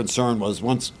concern was.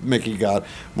 Once we got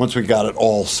it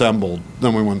all assembled,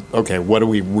 then we went, okay, what do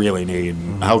we really need?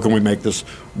 And how can we make this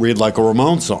read like a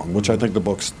Ramone song? Which I think the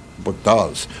book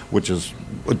does, which is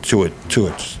to it.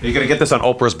 Are you going to get this on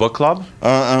Oprah's book club?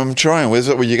 I'm trying. Is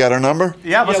it? You got a number?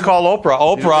 Yeah, let's call Oprah.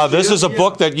 Oprah, this is a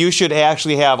book that you should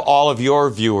actually have all of your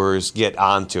viewers get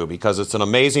onto because it's an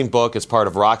amazing book. It's part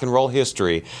of rock and roll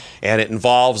history, and it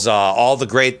involves all the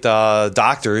great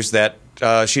doctors that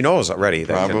she knows already.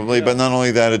 Probably, but not only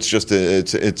that, it's just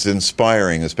it's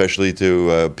inspiring, especially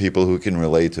to people who can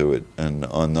relate to it, and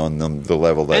on the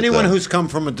level that anyone who's come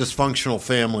from a dysfunctional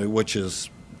family, which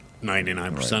is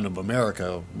 99% of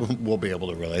America, will be able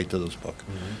to relate to this book.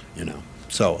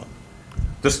 So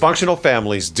Dysfunctional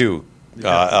families do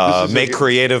make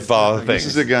creative things. This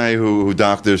is a guy who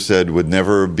doctors said would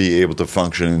never be able to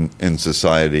function in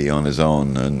society on his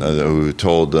own, and who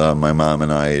told my mom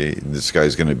and I, this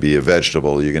guy's going to be a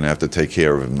vegetable. You're going to have to take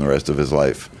care of him the rest of his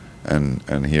life.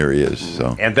 And here he is.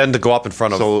 So. And then to go up in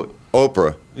front of... So,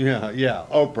 Oprah. Yeah,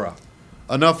 Oprah.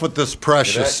 Enough with this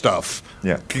precious stuff.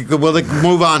 Yeah. We'll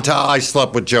move on to I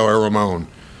Slept with Joey Ramone.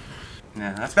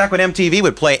 Yeah, that's back when MTV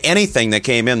would play anything that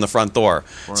came in the front door.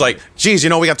 It's like, geez,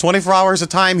 we got 24 hours of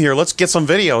time here. Let's get some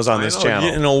videos on this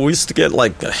channel. We used to get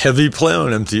like a heavy play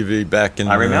on MTV back in.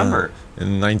 I remember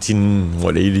in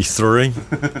 1983.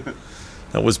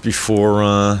 That was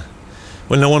before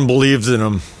when no one believed in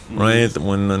them, right?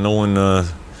 When no one,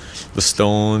 the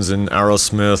Stones and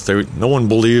Aerosmith, no one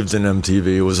believed in MTV.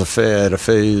 It was a fad, a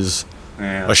phase,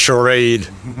 a charade.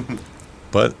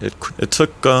 But it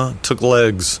took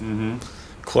legs,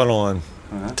 caught on,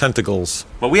 tentacles.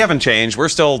 But we haven't changed. We're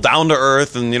still down to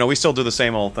earth, and we still do the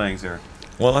same old things here.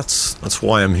 Well, that's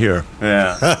why I'm here.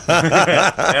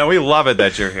 Yeah, and we love it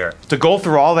that you're here. To go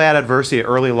through all that adversity,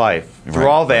 early life, through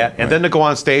all that, and then to go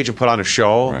on stage and put on a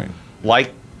show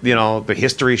like the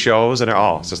history shows, and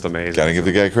it's just amazing. Got to give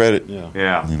the guy credit.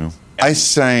 Yeah. I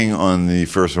sang on the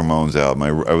first Ramones album.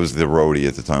 I was the roadie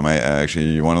at the time.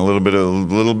 You want a little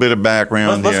bit of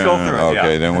background? Let's go through it.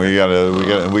 Okay, then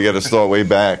we gotta start way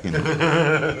back. Ladies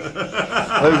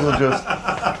and just.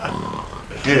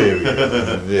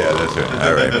 Yeah, that's right.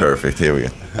 All right, perfect. Here we go.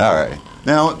 All right,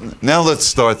 now let's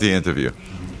start the interview.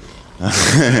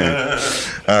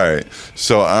 All right.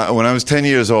 So when I was 10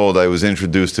 years old, I was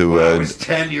introduced to. I was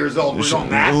 10 years old. We're going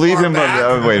that leave far him.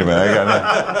 back? Wait a minute. I got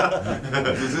that.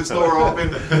 Is this door open?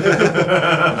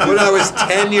 When I was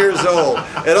 10 years old,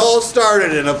 it all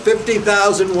started in a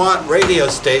 50,000 watt radio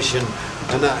station.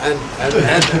 And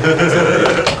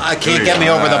I can't get me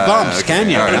over the bumps, can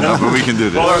you? All right, no, but we can do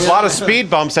this. Well, there's a lot of speed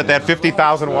bumps at that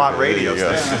 50,000 watt radio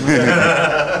station.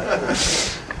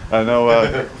 I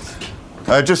know.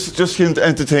 Just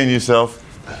entertain yourself.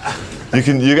 You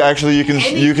can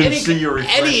see your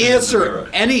reflection.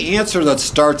 Any answer that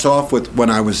starts off with when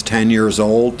I was 10 years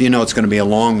old, it's going to be a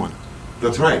long one.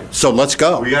 That's right. So let's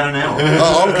go. We got an hour.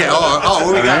 Oh, okay.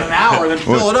 We got an hour. Then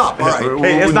fill it up. All right.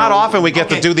 Hey, it's not often we get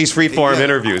to do these free-form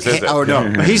interviews, is it? Oh no.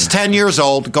 He's 10 years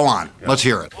old. Go on. Let's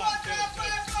hear it.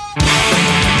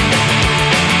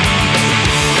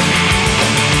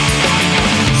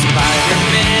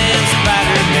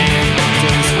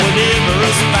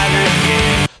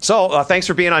 So, thanks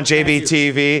for being on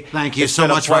JBTV. Thank you it's so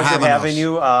been much a pleasure for having us.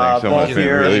 you Thanks so both much, man.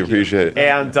 here. Really appreciate it.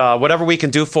 And whatever we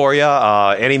can do for you,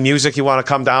 any music you want to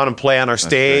come down and play on our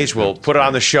stage, we'll put it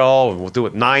on the show. And we'll do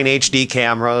it 9 HD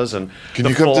cameras and. Can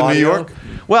you come to New York?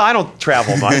 Well, I don't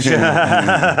travel much.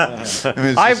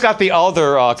 I've got the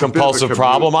other compulsive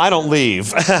problem. I don't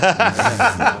leave.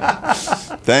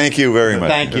 Thank you very much.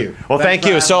 Thank you. Well, thank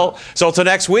you. So till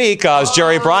next week, is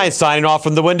Jerry Bryant signing off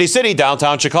from the Windy City,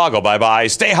 downtown Chicago. Bye-bye.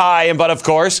 Stay high, but of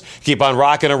course, keep on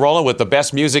rocking and rolling with the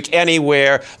best music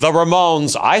anywhere. The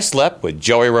Ramones, I Slept with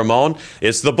Joey Ramone.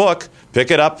 It's the book.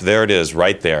 Pick it up. There it is,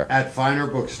 right there. At finer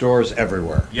bookstores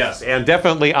everywhere. Yes, and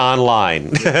definitely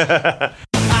online.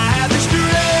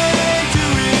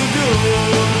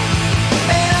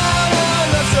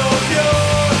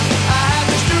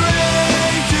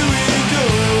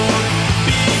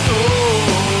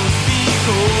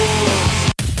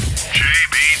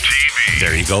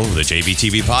 There you go, the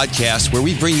JBTV podcast, where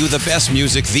we bring you the best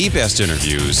music, the best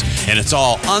interviews, and it's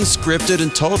all unscripted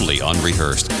and totally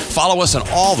unrehearsed. Follow us on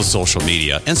all the social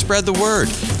media and spread the word.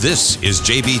 This is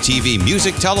JBTV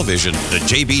Music Television, the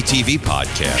JBTV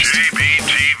podcast.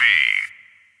 JBTV.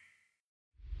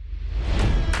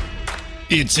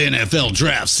 It's NFL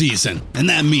draft season, and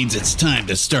that means it's time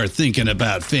to start thinking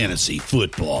about fantasy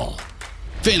football.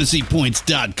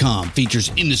 FantasyPoints.com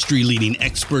features industry-leading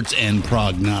experts and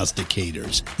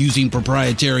prognosticators using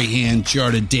proprietary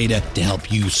hand-charted data to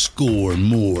help you score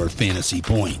more fantasy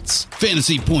points.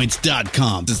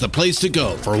 FantasyPoints.com is the place to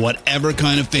go for whatever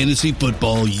kind of fantasy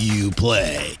football you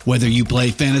play. Whether you play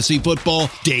fantasy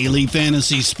football, daily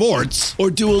fantasy sports,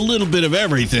 or do a little bit of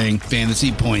everything,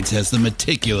 Fantasy Points has the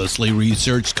meticulously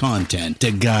researched content to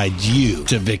guide you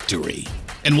to victory.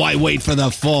 And why wait for the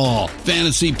fall?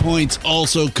 Fantasy Points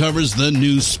also covers the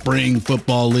new spring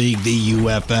football league, the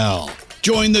UFL.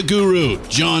 Join the guru,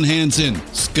 John Hansen,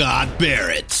 Scott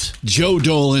Barrett, Joe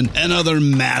Dolan, and other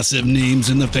massive names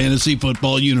in the fantasy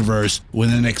football universe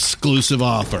with an exclusive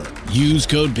offer. Use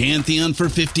code Pantheon for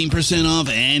 15% off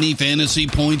any Fantasy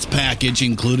Points package,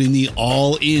 including the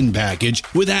all-in package,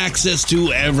 with access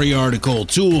to every article,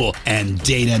 tool, and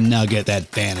data nugget that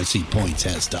Fantasy Points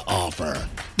has to offer.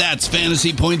 That's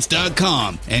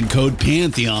FantasyPoints.com and code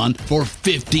Pantheon for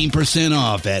 15%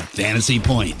 off at Fantasy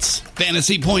Points.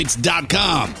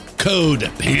 FantasyPoints.com,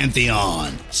 code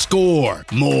Pantheon. Score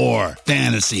more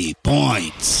fantasy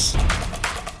points.